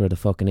nature of the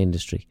fucking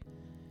industry.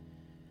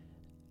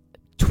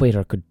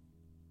 Twitter could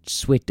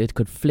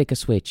flick a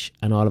switch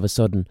and all of a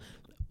sudden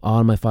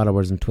all my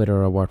followers on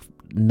Twitter are worth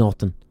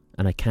nothing,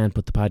 and I can't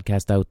put the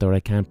podcast out there, I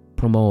can't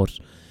promote.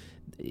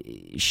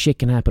 Shit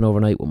can happen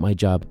overnight with my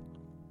job.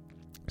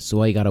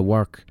 So I gotta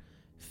work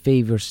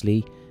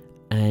feverishly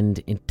and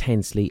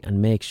intensely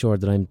and make sure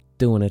that I'm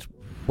doing it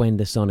when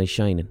the sun is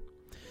shining.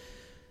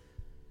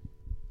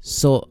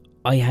 So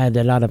I had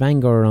a lot of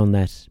anger around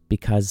that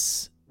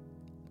because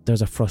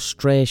there's a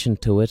frustration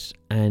to it,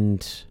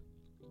 and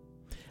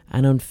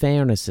an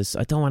unfairness.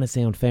 I don't want to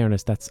say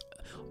unfairness.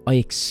 I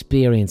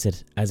experience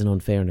it as an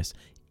unfairness.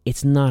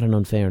 It's not an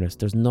unfairness.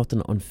 There's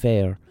nothing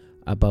unfair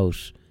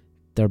about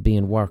there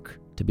being work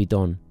to be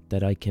done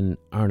that I can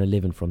earn a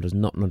living from. There's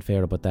nothing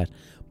unfair about that.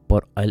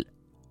 But I'll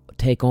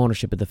take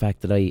ownership of the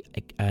fact that I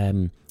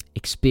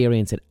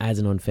experience it as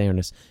an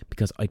unfairness,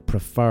 because I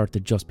prefer to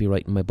just be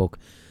writing my book.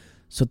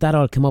 So that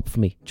all came up for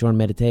me during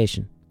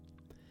meditation,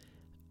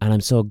 and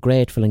I'm so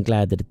grateful and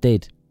glad that it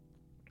did.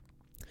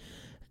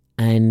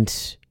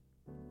 And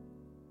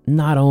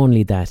not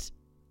only that,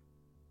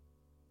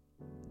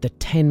 the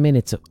 10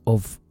 minutes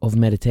of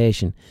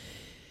meditation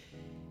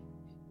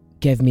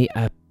gave me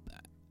a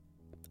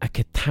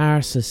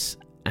catharsis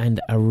and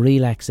a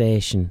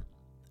relaxation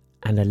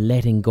and a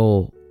letting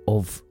go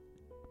of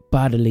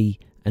bodily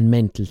and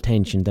mental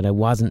tension that I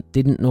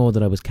didn't know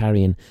that I was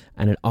carrying,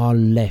 and it all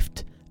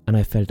left, and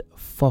I felt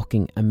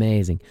fucking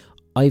amazing.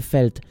 I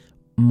felt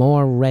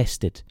more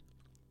rested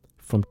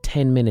from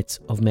 10 minutes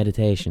of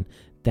meditation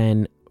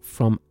than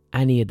from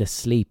any of the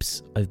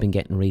sleeps I've been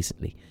getting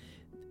recently.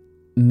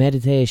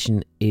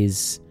 Meditation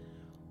is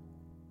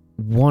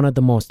one of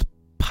the most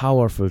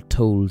powerful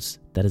tools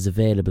that is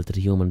available to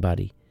the human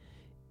body.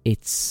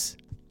 It's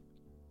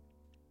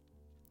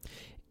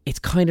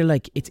kind of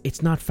like,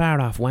 it's not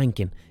far off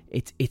wanking.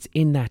 It's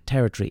in that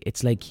territory.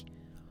 It's like,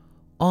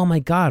 oh my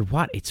God,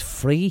 what? It's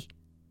free?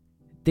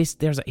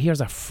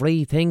 Here's a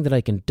free thing that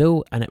I can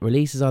do, and it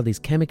releases all these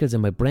chemicals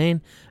in my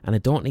brain, and I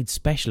don't need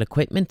special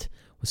equipment.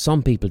 Well,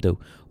 some people do,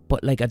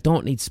 but like, I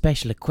don't need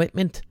special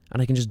equipment,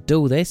 and I can just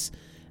do this.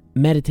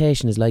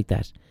 Meditation is like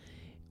that.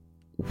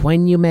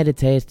 When you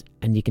meditate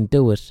and you can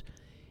do it,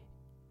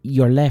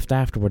 you're left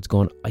afterwards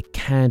going, I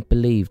can't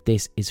believe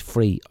this is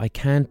free. I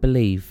can't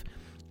believe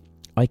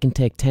I can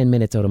take 10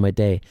 minutes out of my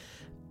day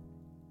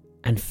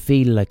and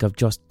feel like I've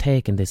just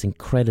taken this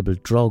incredible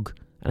drug.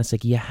 And it's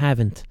like, you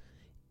haven't.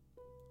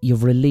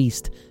 You've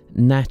released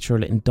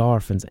natural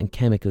endorphins and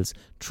chemicals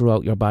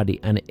throughout your body,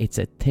 and it's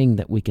a thing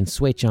that we can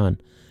switch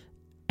on.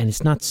 And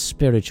it's not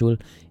spiritual,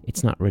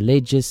 it's not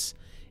religious,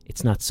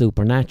 it's not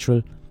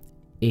supernatural.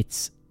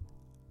 It's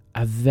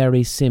a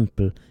very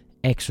simple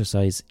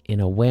exercise in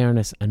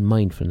awareness and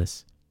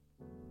mindfulness.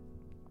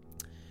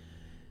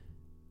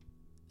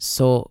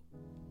 So,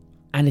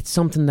 and it's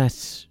something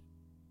that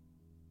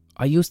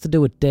I used to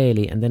do it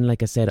daily, and then,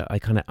 like I said, I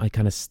kind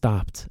of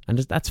stopped, and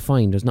that's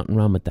fine. There's nothing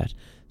wrong with that.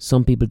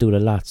 Some people do it a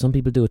lot. Some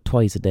people do it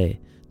twice a day,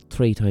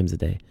 3 times a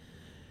day.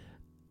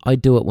 I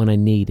do it when I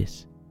need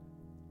it.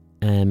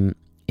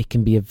 It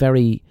can be a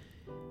very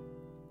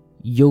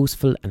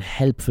useful and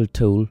helpful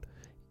tool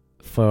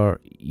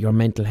for your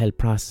mental health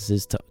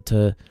processes.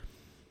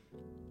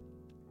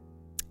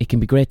 It can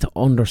be great to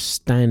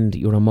understand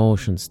your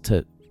emotions,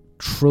 to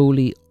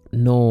truly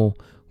know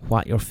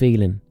what you're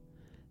feeling,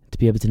 to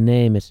be able to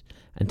name it,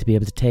 and to be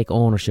able to take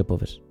ownership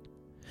of it.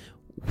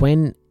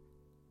 When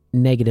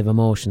negative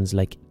emotions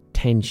like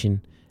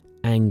tension,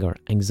 anger,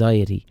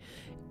 anxiety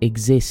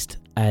exist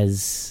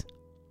as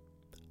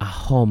a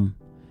hum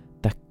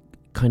that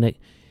kind of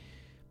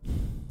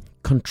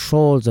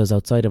controls us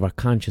outside of our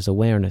conscious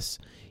awareness,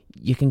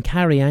 you can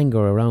carry anger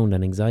around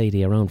and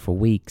anxiety around for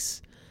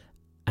weeks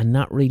and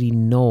not really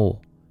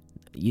know.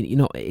 You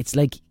know, it's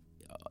like,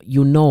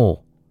 you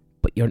know,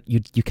 but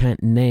you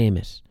can't name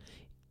it.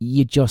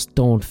 You just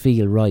don't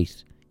feel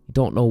right. You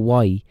don't know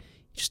why. You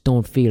just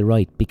don't feel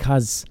right,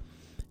 because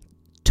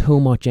too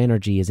much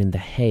energy is in the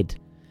head.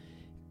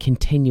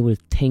 Continual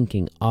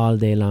thinking all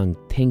day long.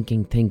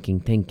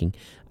 Thinking.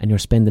 And you're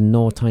spending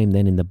no time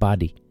then in the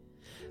body.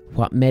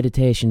 What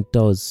meditation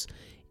does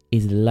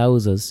is it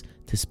allows us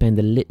to spend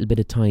a little bit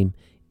of time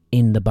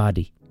in the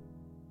body.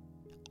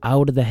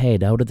 Out of the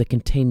head, out of the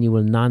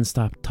continual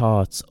non-stop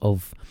thoughts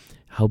of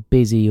how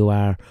busy you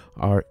are,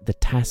 or the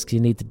tasks you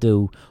need to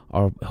do,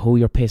 or who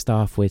you're pissed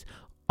off with.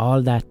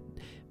 All that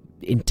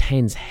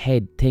intense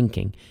head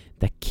thinking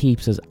that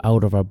keeps us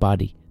out of our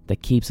body,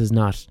 that keeps us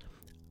not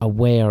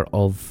aware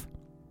of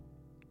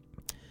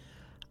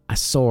a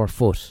sore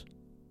foot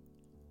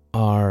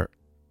or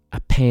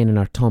a pain in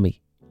our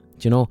tummy.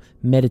 Do you know,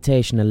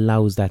 meditation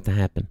allows that to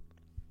happen.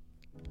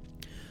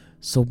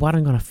 So what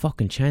I'm going to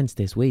fucking chance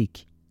this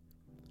week,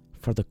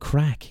 for the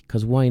crack,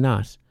 because why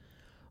not,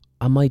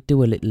 I might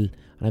do a little,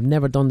 and I've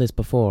never done this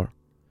before,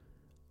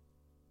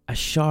 a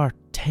short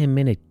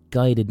 10-minute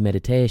guided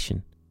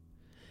meditation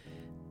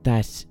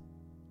that,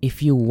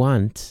 if you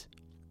want,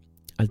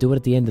 I'll do it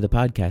at the end of the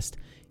podcast.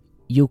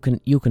 You can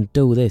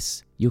do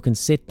this. You can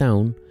sit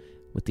down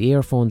with the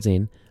earphones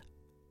in,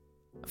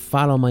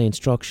 follow my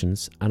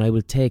instructions, and I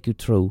will take you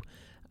through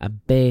a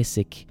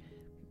basic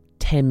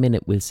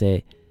 10-minute, we'll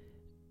say,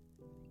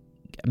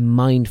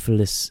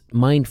 mindfulness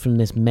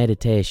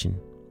meditation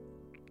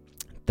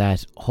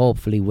that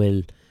hopefully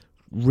will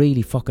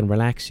really fucking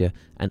relax you.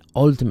 And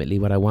ultimately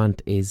what I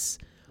want is,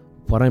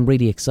 what I'm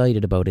really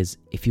excited about is,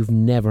 if you've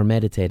never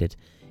meditated,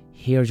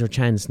 here's your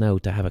chance now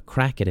to have a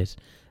crack at it,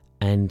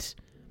 and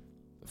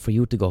for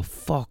you to go,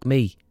 fuck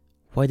me,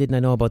 why didn't I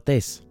know about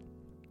this?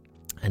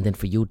 and then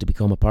for you to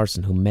become a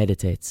person who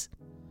meditates.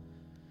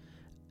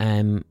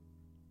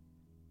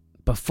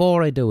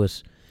 Before I do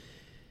it,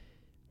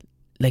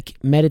 like,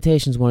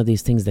 meditation is one of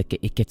these things that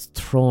it gets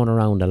thrown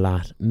around a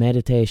lot.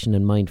 Meditation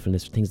and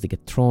mindfulness are things that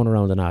get thrown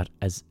around a lot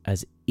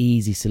as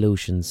easy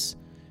solutions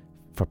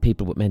for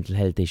people with mental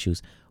health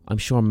issues. I'm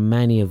sure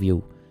many of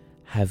you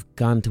have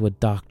gone to a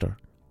doctor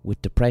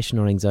with depression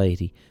or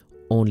anxiety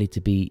only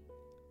to be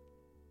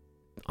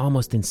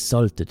almost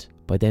insulted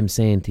by them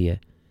saying to you,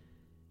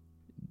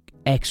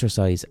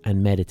 exercise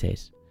and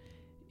meditate,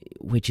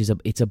 which is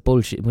it's a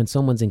bullshit. When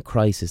someone's in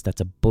crisis,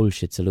 that's a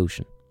bullshit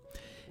solution.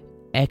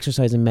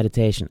 Exercise and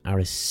meditation are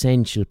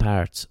essential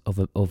parts of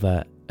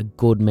a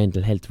good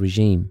mental health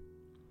regime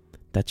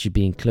that should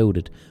be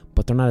included,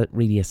 but they're not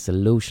really a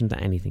solution to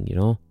anything, you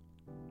know.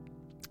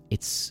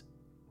 It's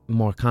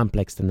more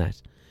complex than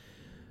that.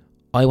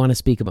 I want to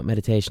speak about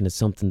meditation as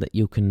something that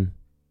you can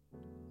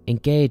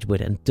engage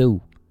with and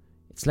do.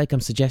 It's like I'm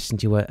suggesting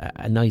to you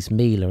a nice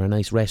meal or a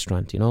nice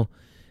restaurant, you know,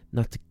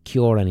 not to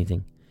cure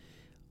anything.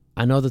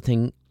 Another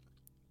thing,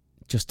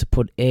 just to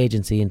put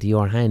agency into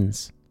your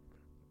hands.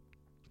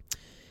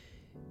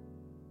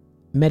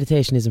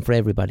 Meditation isn't for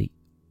everybody.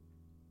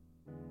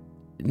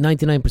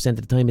 99%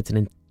 of the time it's an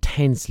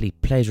intensely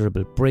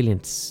pleasurable,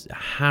 brilliant,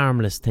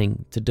 harmless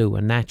thing to do,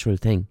 a natural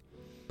thing.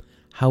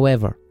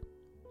 However,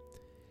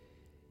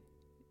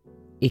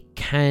 it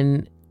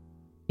can,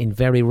 in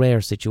very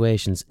rare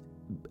situations,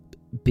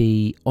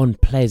 be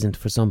unpleasant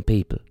for some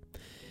people.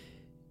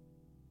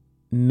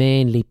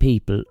 Mainly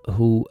people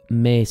who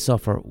may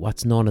suffer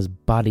what's known as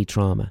body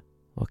trauma,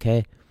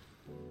 okay?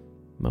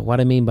 Now, what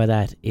I mean by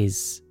that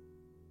is,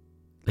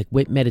 like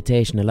with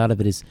meditation, a lot of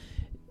it is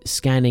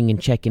scanning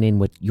and checking in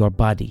with your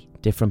body,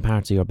 different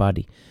parts of your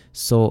body.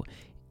 So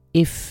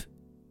if,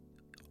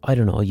 I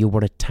don't know, you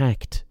were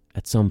attacked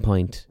at some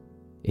point,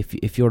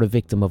 if you're a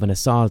victim of an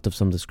assault of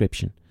some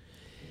description,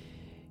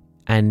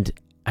 and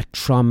a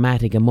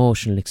traumatic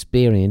emotional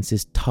experience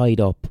is tied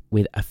up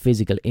with a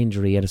physical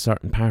injury at a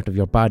certain part of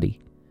your body,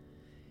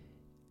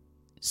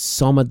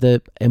 some of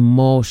the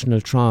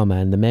emotional trauma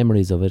and the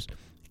memories of it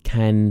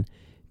can,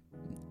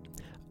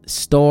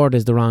 stored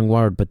is the wrong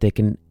word, but they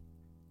can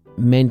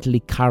mentally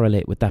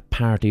correlate with that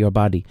part of your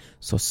body.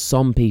 So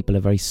some people, a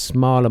very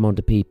small amount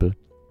of people,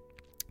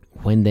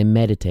 when they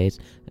meditate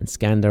and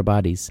scan their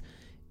bodies,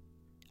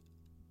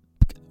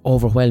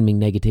 overwhelming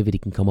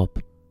negativity can come up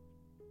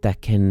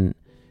that can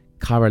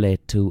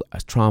correlate to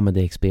a trauma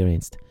they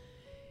experienced.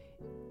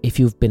 If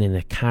you've been in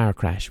a car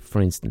crash,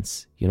 for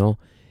instance, you know,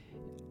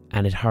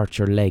 and it hurts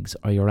your legs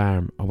or your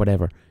arm or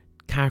whatever,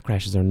 car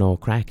crashes are no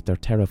crack. They're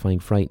terrifying,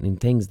 frightening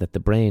things that the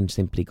brain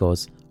simply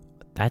goes,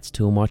 that's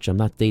too much, I'm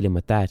not dealing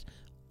with that,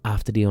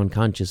 after the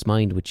unconscious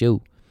mind with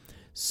you.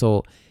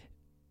 So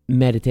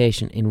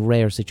meditation in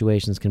rare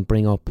situations can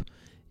bring up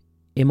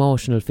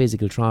emotional,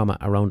 physical trauma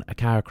around a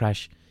car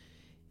crash.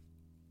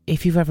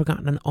 If you've ever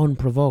gotten an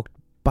unprovoked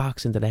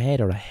box into the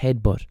head or a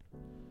headbutt,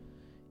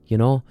 you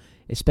know,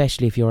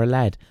 especially if you're a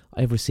lad.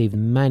 I've received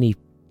many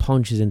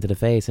punches into the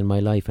face in my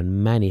life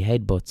and many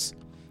headbutts,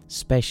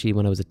 especially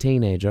when I was a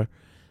teenager.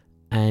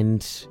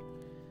 And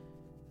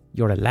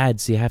you're a lad,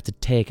 so you have to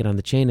take it on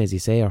the chin, as you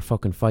say, or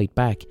fucking fight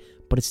back.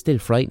 But it's still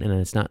frightening and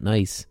it's not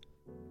nice.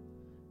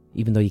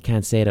 Even though you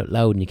can't say it out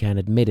loud and you can't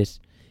admit it,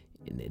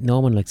 no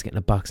one likes getting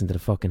a box into the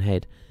fucking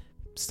head.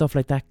 Stuff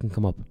like that can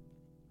come up.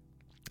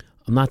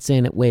 I'm not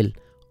saying it will,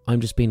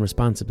 I'm just being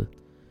responsible.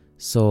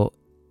 So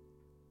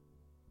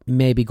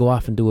maybe go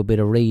off and do a bit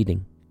of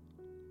reading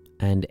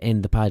and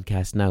end the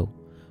podcast now.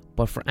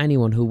 But for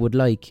anyone who would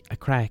like a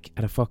crack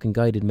at a fucking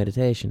guided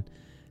meditation,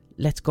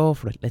 let's go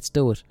for it. Let's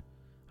do it.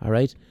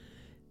 Alright?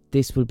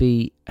 This will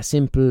be a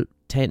simple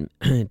 10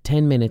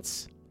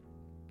 minutes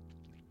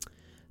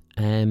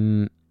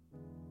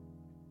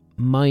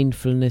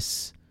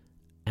mindfulness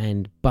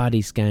and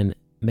body scan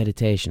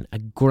meditation, a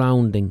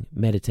grounding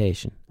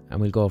meditation, and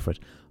we'll go for it.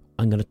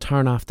 I'm going to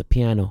turn off the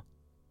piano.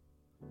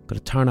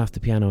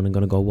 And I'm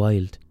going to go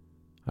wild.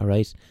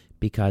 Alright?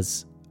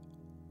 Because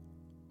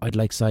I'd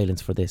like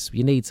silence for this.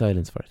 You need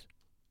silence for it.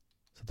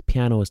 So the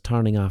piano is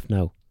turning off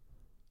now.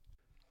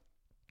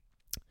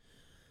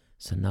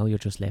 So now you're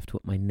just left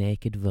with my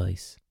naked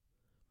voice.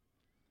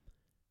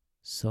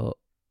 So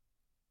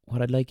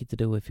what I'd like you to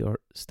do if you're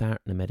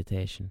starting a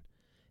meditation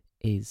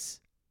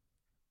is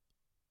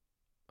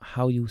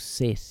how you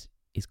sit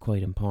is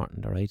quite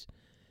important, alright?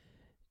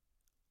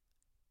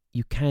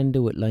 You can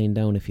do it lying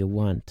down if you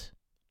want.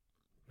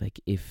 Like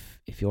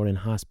if you're in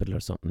hospital or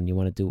something and you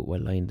want to do it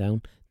while lying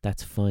down,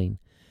 that's fine.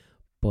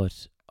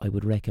 But I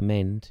would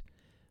recommend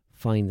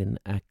finding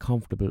a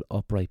comfortable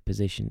upright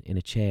position in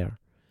a chair.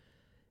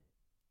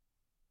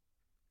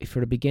 If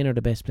you're a beginner,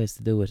 the best place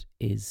to do it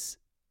is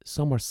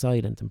somewhere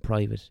silent and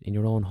private in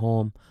your own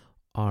home,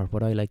 or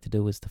what I like to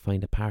do is to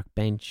find a park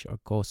bench or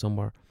go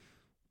somewhere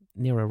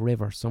near a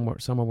river, somewhere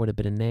with a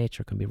bit of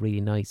nature can be really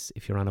nice.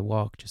 If you're on a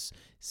walk, just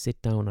sit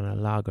down on a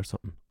log or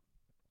something.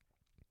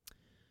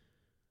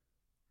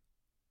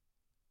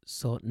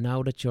 So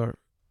now that you're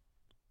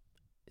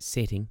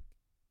sitting,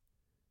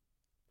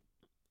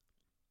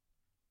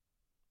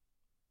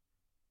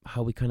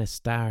 how we kind of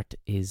start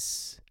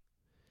is,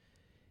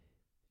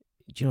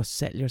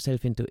 settle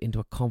yourself into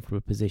a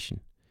comfortable position.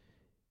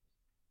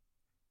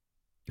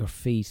 Your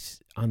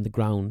feet on the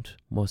ground,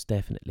 most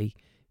definitely.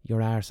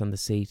 Your arse on the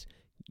seat.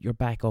 Your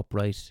back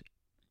upright.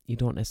 You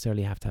don't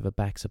necessarily have to have a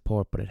back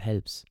support, but it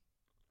helps.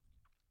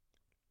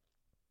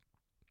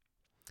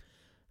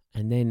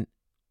 And then,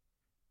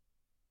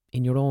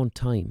 in your own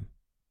time,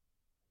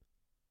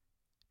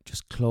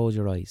 just close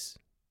your eyes.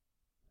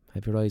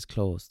 Have your eyes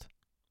closed.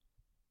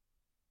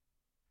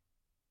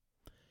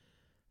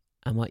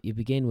 And what you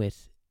begin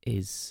with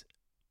is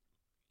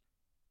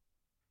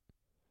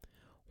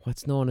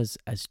what's known as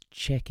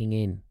checking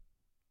in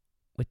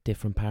with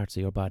different parts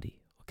of your body,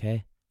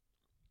 okay?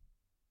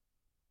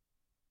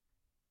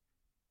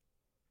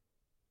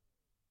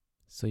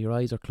 So your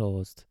eyes are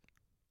closed.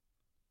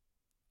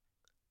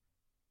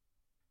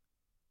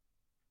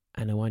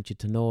 And I want you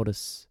to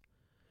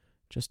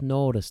just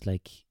notice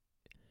like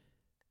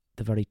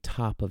the very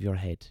top of your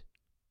head.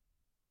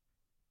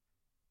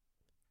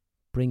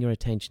 Bring your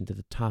attention to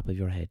the top of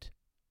your head.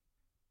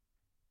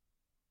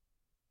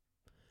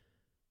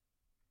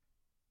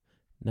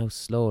 Now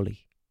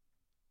slowly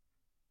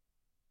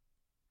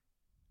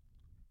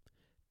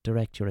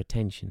direct your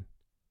attention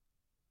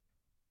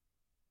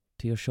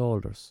to your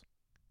shoulders.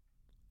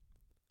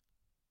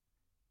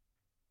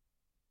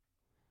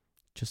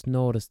 Just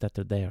notice that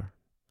they're there.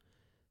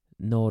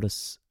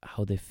 Notice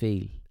how they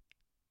feel.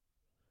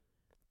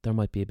 There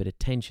might be a bit of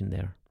tension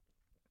there.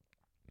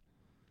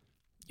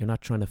 You're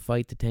not trying to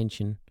fight the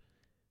tension.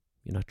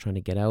 You're not trying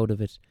to get out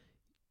of it.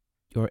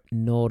 You're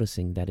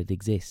noticing that it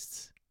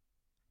exists.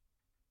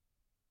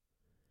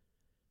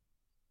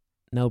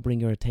 Now bring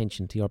your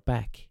attention to your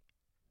back,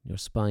 your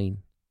spine.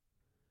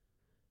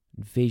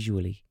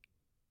 Visually,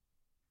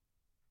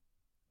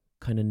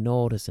 kind of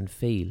notice and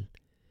feel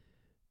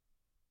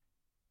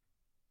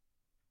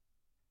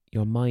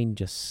your mind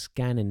just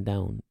scanning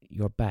down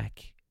your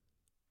back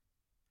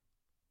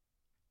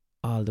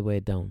all the way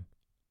down.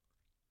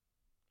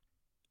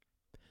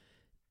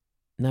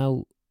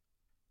 Now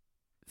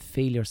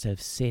feel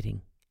yourself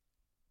sitting.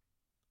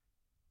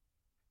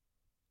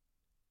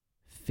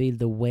 Feel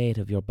the weight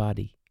of your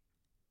body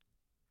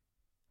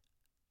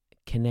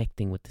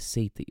connecting with the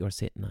seat that you're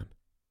sitting on.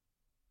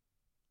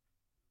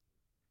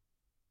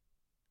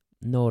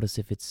 Notice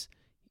if is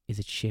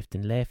it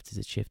shifting left, is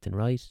it shifting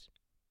right?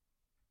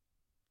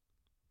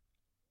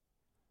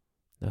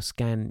 Now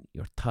scan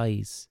your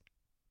thighs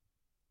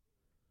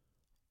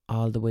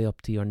all the way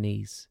up to your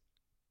knees.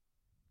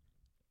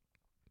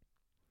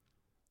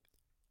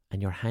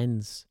 And your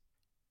hands,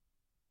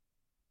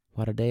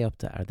 what are they up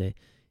to?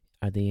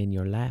 Are they in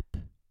your lap?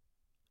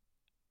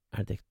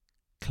 Are they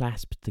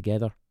clasped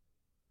together?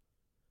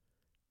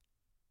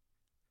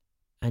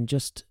 And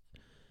just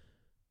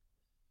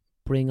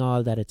bring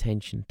all that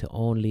attention to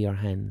only your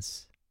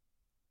hands.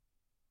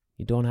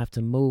 You don't have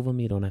to move them,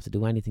 you don't have to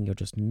do anything, you're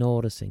just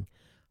noticing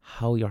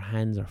how your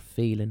hands are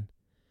feeling.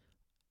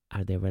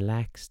 Are they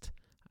relaxed?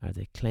 Are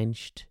they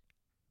clenched?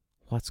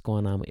 What's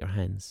going on with your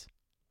hands?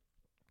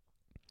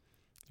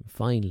 And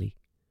finally,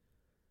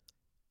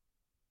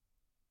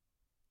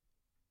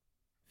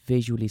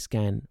 visually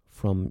scan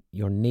from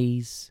your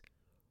knees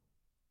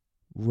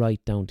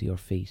right down to your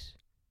feet.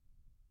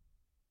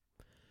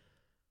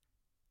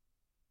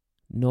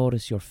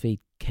 Notice your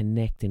feet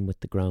connecting with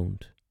the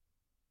ground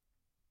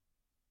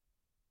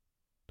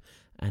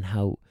and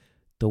how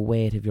the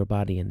weight of your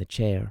body in the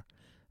chair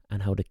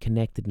and how the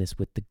connectedness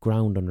with the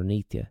ground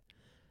underneath you,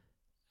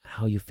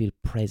 how you feel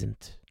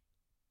present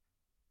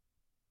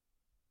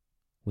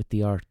with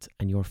the earth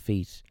and your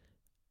feet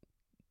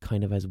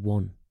kind of as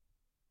one.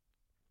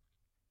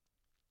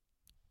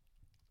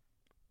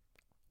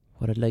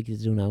 What I'd like you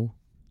to do now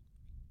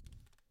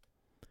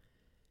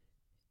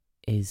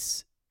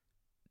is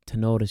to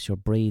notice your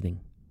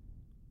breathing.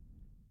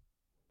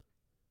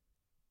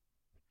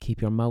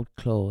 Keep your mouth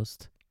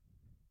closed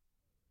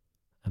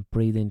and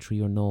breathe in through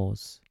your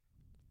nose.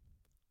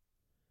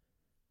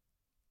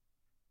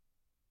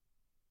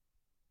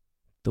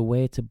 The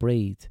way to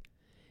breathe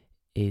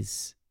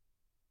is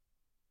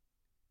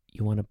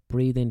you want to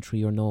breathe in through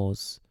your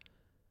nose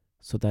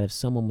so that if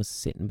someone was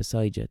sitting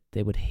beside you,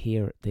 they'd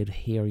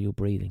hear you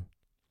breathing.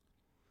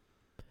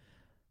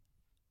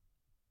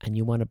 And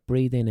you want to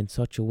breathe in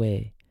such a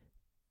way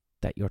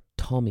that your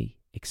tummy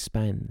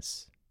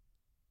expands.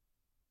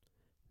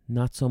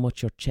 Not so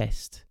much your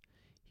chest.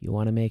 You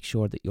want to make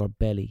sure that your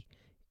belly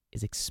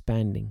is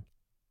expanding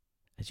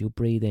as you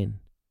breathe in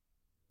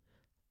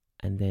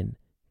and then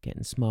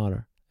getting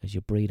smaller as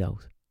you breathe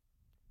out.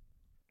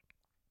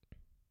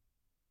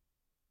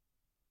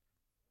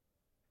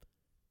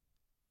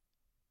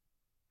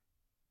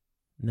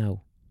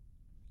 Now,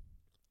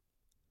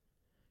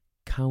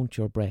 count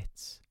your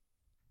breaths.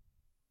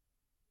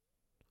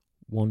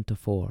 1 to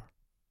 4.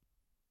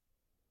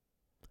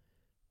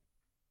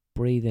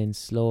 Breathe in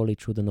slowly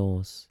through the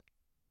nose.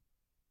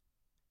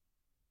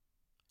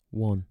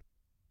 1.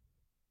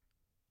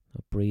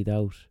 Now breathe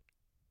out.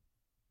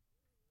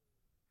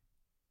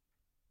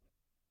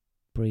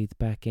 Breathe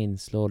back in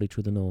slowly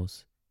through the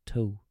nose.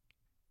 2.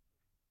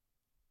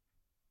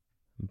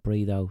 And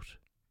breathe out.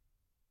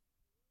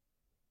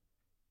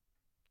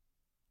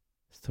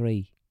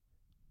 3.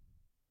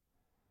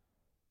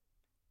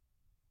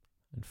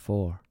 And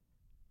 4.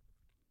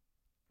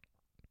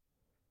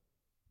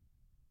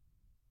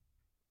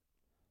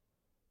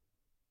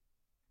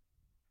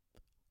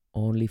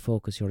 Only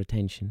focus your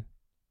attention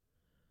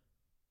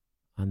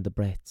on the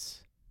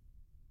breaths.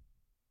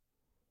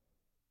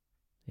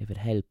 If it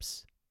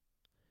helps,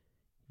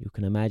 you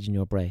can imagine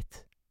your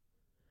breath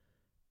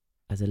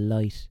as a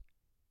light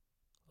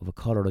of a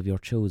colour of your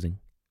choosing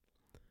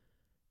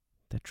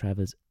that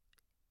travels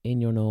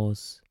in your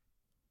nose,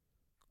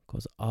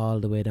 goes all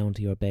the way down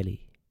to your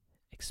belly,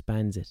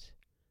 expands it,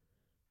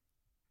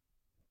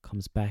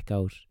 comes back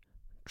out,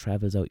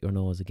 travels out your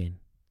nose again.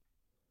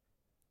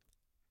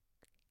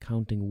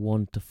 Counting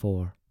 1 to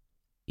 4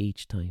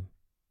 each time.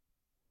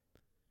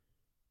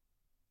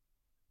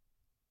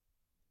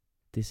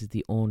 This is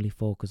the only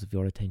focus of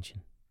your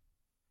attention.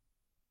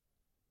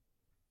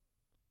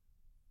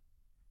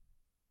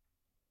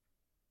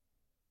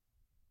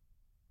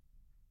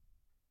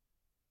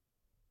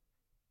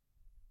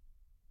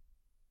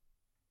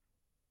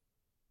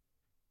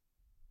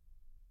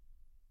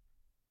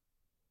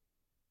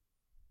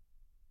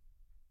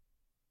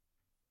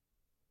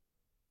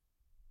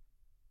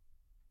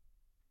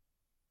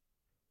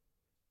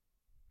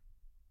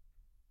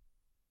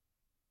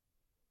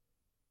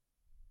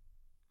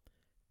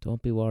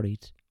 Don't be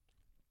worried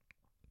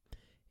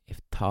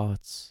if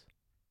thoughts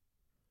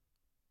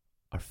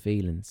or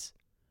feelings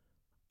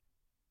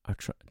are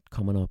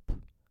coming up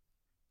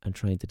and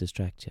trying to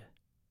distract you.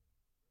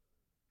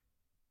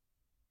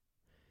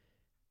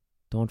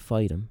 Don't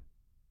fight them.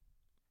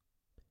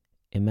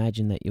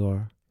 Imagine that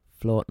you're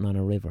floating on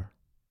a river,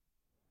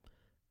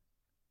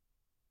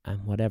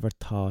 and whatever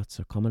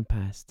thoughts are coming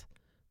past,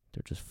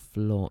 they're just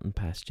floating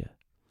past you,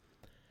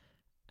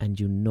 and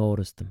you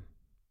notice them.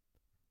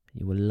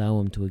 You allow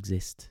them to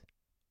exist.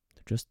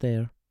 They're just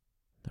there.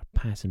 They're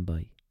passing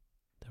by.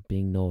 They're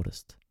being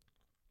noticed.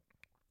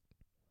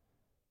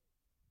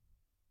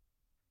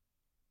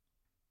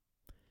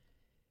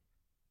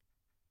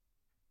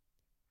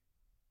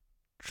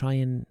 Try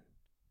and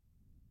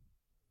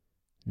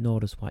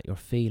notice what you're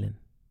feeling.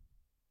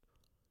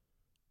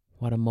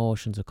 What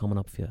emotions are coming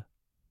up for you?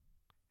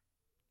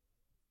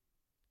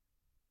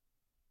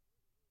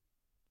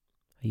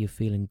 Are you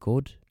feeling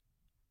good?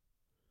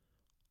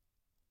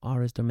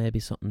 Or is there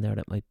maybe something there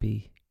that might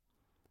be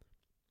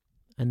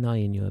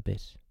annoying you a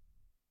bit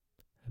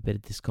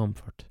of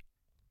discomfort?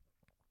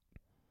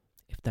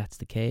 If that's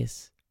the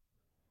case,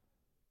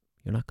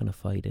 you're not going to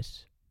fight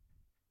it.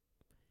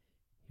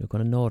 You're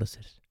going to notice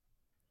it.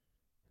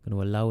 You're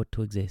going to allow it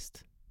to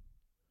exist.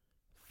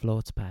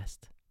 Floats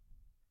past.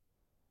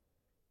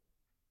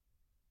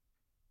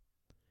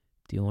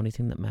 The only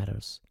thing that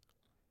matters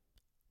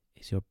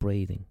is your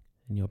breathing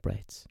and your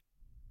breaths.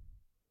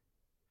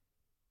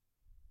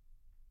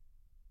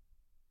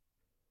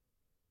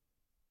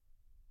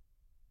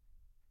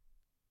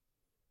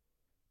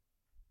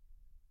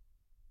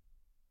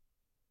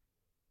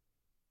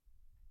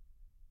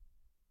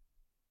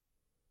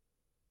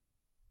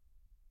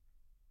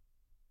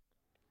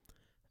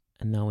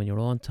 And now in your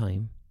own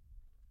time,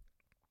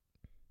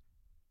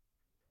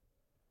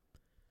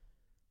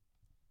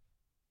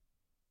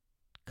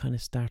 kind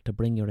of start to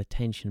bring your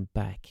attention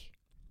back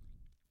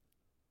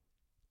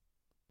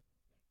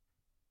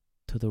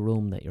to the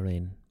room that you're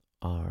in,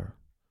 or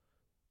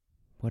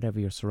whatever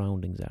your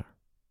surroundings are.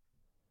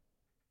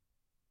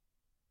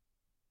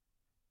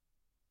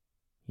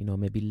 You know,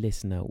 maybe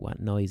listen out what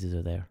noises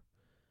are there.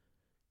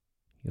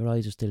 Your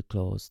eyes are still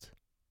closed,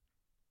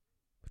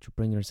 but you're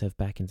bringing yourself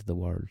back into the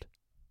world.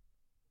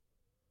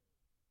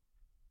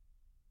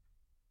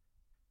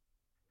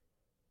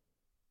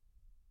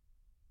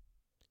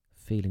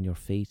 Feeling your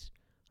feet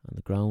on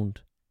the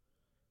ground,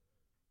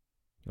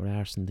 your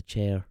arse in the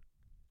chair.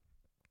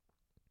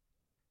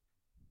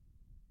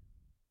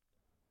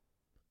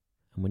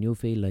 And when you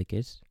feel like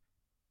it,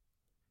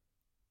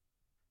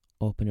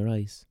 open your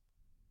eyes.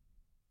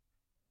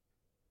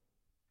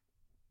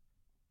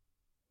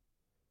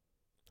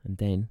 And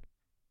then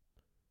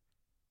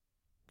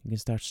you can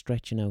start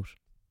stretching out.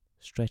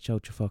 Stretch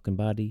out your fucking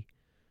body,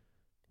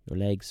 your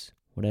legs,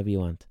 whatever you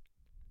want.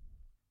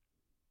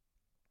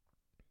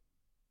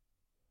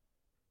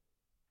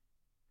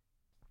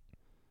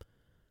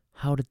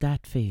 How did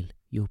that feel,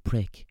 you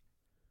prick?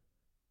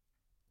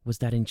 Was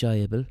that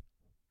enjoyable?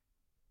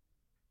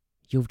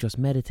 You've just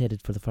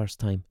meditated for the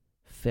first time.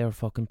 Fair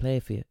fucking play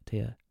to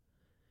you.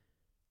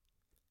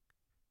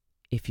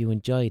 If you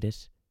enjoyed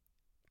it,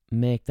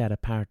 make that a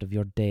part of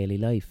your daily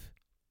life.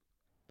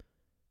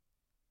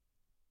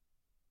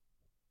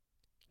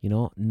 You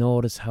know,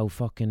 notice how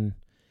fucking...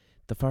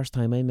 The first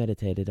time I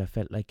meditated, I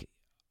felt like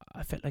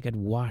I'd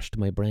washed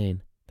my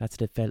brain. That's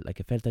what it felt like.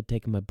 I felt I'd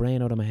taken my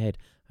brain out of my head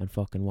and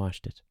fucking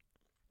washed it.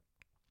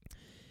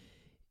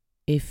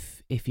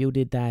 If you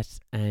did that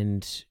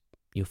and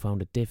you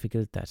found it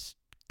difficult, that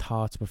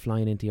thoughts were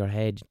flying into your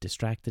head,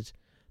 distracted,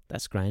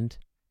 That's grand.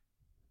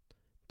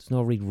 There's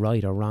no real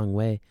right or wrong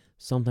way.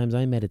 Sometimes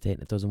I meditate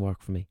and it doesn't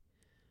work for me.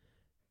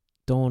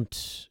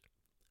 Don't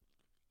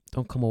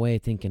come away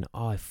thinking,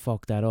 oh, I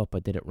fucked that up, I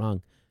did it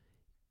wrong.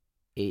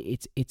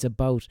 It's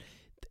about,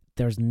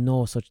 there's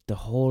no such, the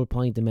whole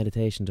point of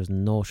meditation, there's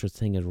no such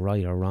thing as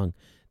right or wrong.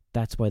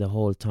 That's why the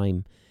whole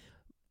time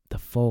the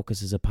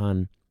focus is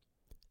upon,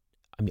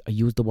 I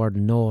use the word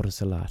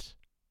notice a lot.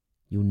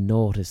 You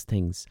notice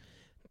things.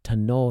 To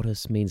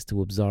notice means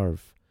to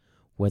observe,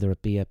 whether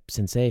it be a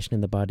sensation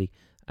in the body,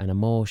 an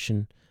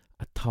emotion,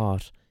 a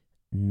thought,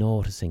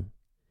 noticing.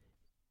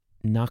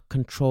 Not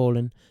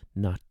controlling,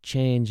 not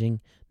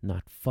changing,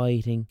 not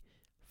fighting,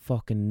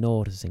 fucking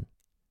noticing.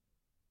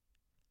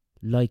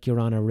 Like you're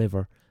on a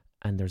river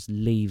and there's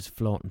leaves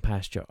floating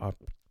past you or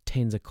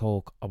tins of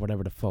Coke or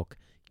whatever the fuck.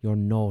 You're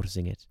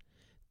noticing it.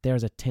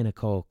 There's a tin of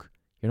Coke.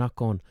 You're not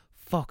going,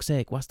 fuck's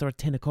sake, what's there a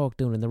tin of Coke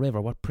doing in the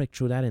river? What prick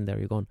threw that in there?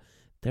 You're going,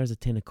 there's a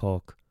tin of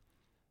Coke.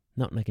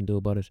 Nothing I can do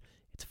about it.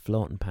 It's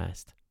floating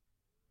past.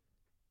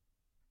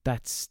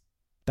 That's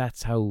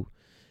how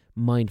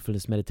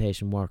mindfulness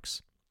meditation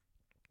works.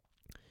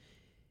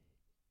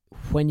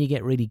 When you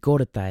get really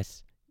good at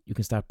that, you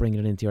can start bringing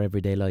it into your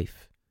everyday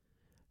life.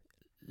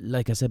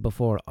 Like I said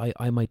before,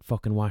 I might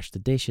fucking wash the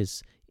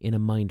dishes in a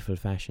mindful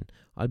fashion.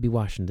 I'll be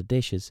washing the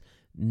dishes,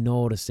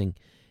 noticing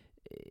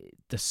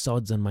the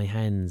suds on my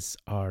hands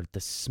or the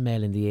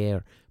smell in the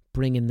air,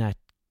 bringing that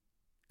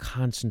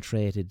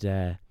concentrated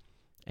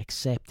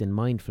accepting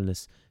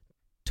mindfulness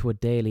to a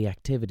daily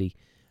activity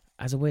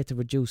as a way to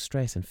reduce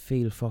stress and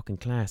feel fucking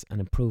class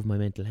and improve my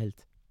mental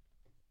health.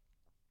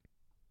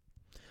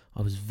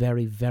 I was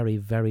very, very,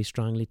 very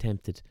strongly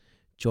tempted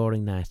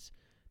during that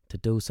to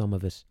do some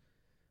of it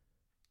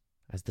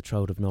as the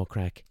trout of no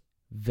crack.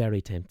 Very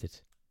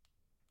tempted.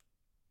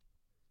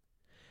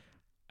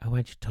 I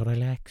want you to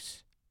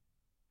relax.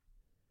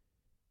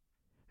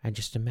 And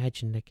just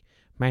imagine,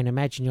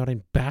 imagine you're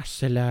in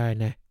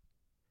Barcelona,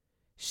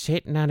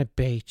 sitting on a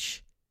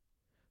beach,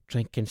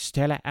 drinking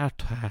Stella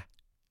Artois,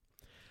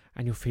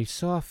 and you feel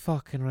so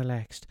fucking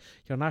relaxed.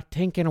 You're not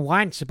thinking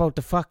once about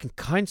the fucking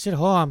cunts at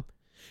home.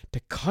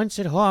 The cunts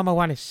at home, I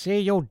want to see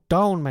you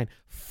down, man.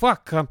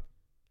 Fuck 'em.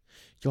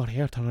 You're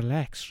here to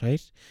relax,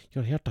 right?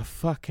 You're here to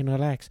fucking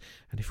relax.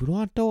 And if you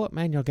don't do it,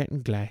 man, you're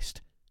getting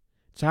glassed.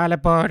 It's all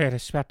about it. I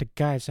swear to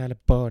God, it's all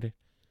about it.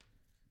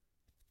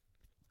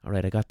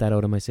 Alright, I got that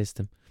out of my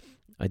system.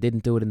 I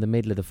didn't do it in the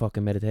middle of the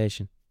fucking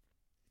meditation.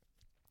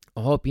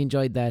 I hope you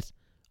enjoyed that.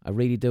 I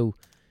really do.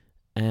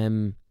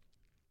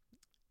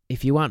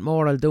 If you want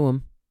more, I'll do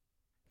them.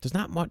 There's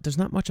not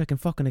much I can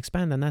fucking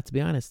expand on that, to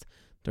be honest.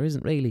 There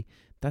isn't really.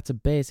 That's a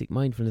basic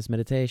mindfulness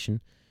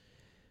meditation.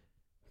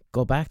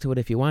 Go back to it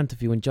if you want,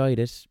 if you enjoyed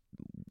it.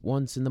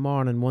 Once in the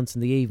morning, once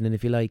in the evening,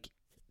 if you like.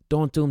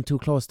 Don't do them too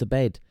close to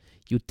bed.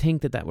 You'd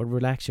think that would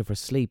relax you for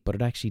sleep, but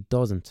it actually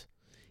doesn't.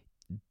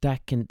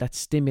 That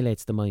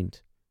stimulates the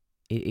mind.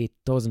 It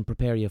doesn't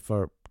prepare you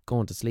for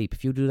going to sleep.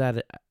 If you do that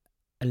at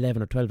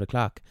 11 or 12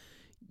 o'clock,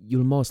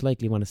 you'll most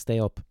likely want to stay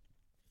up.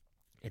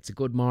 It's a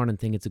good morning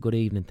thing, it's a good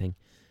evening thing.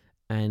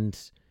 And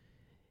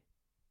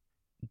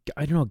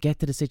I don't know, get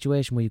to the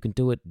situation where you can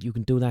do it. You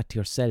can do that to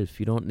yourself.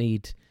 You don't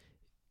need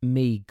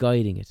me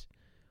guiding it.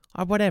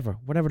 Or whatever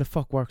the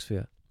fuck works for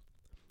you.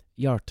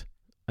 Yart,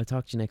 I'll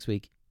talk to you next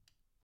week.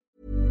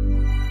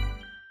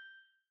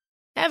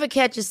 Ever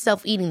catch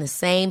yourself eating the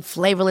same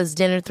flavorless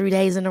dinner 3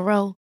 days in a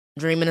row?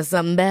 Dreaming of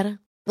something better?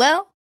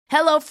 Well,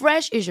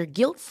 HelloFresh is your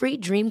guilt-free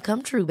dream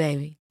come true,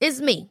 baby.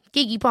 It's me,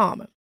 Keke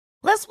Palmer.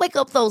 Let's wake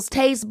up those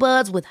taste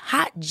buds with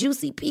hot,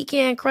 juicy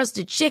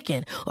pecan-crusted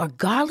chicken or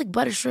garlic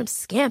butter shrimp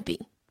scampi.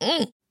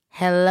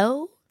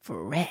 Hello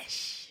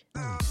Fresh.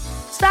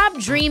 Stop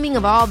dreaming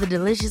of all the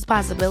delicious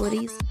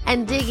possibilities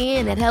and dig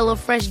in at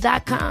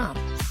HelloFresh.com.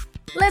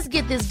 Let's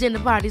get this dinner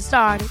party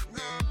started.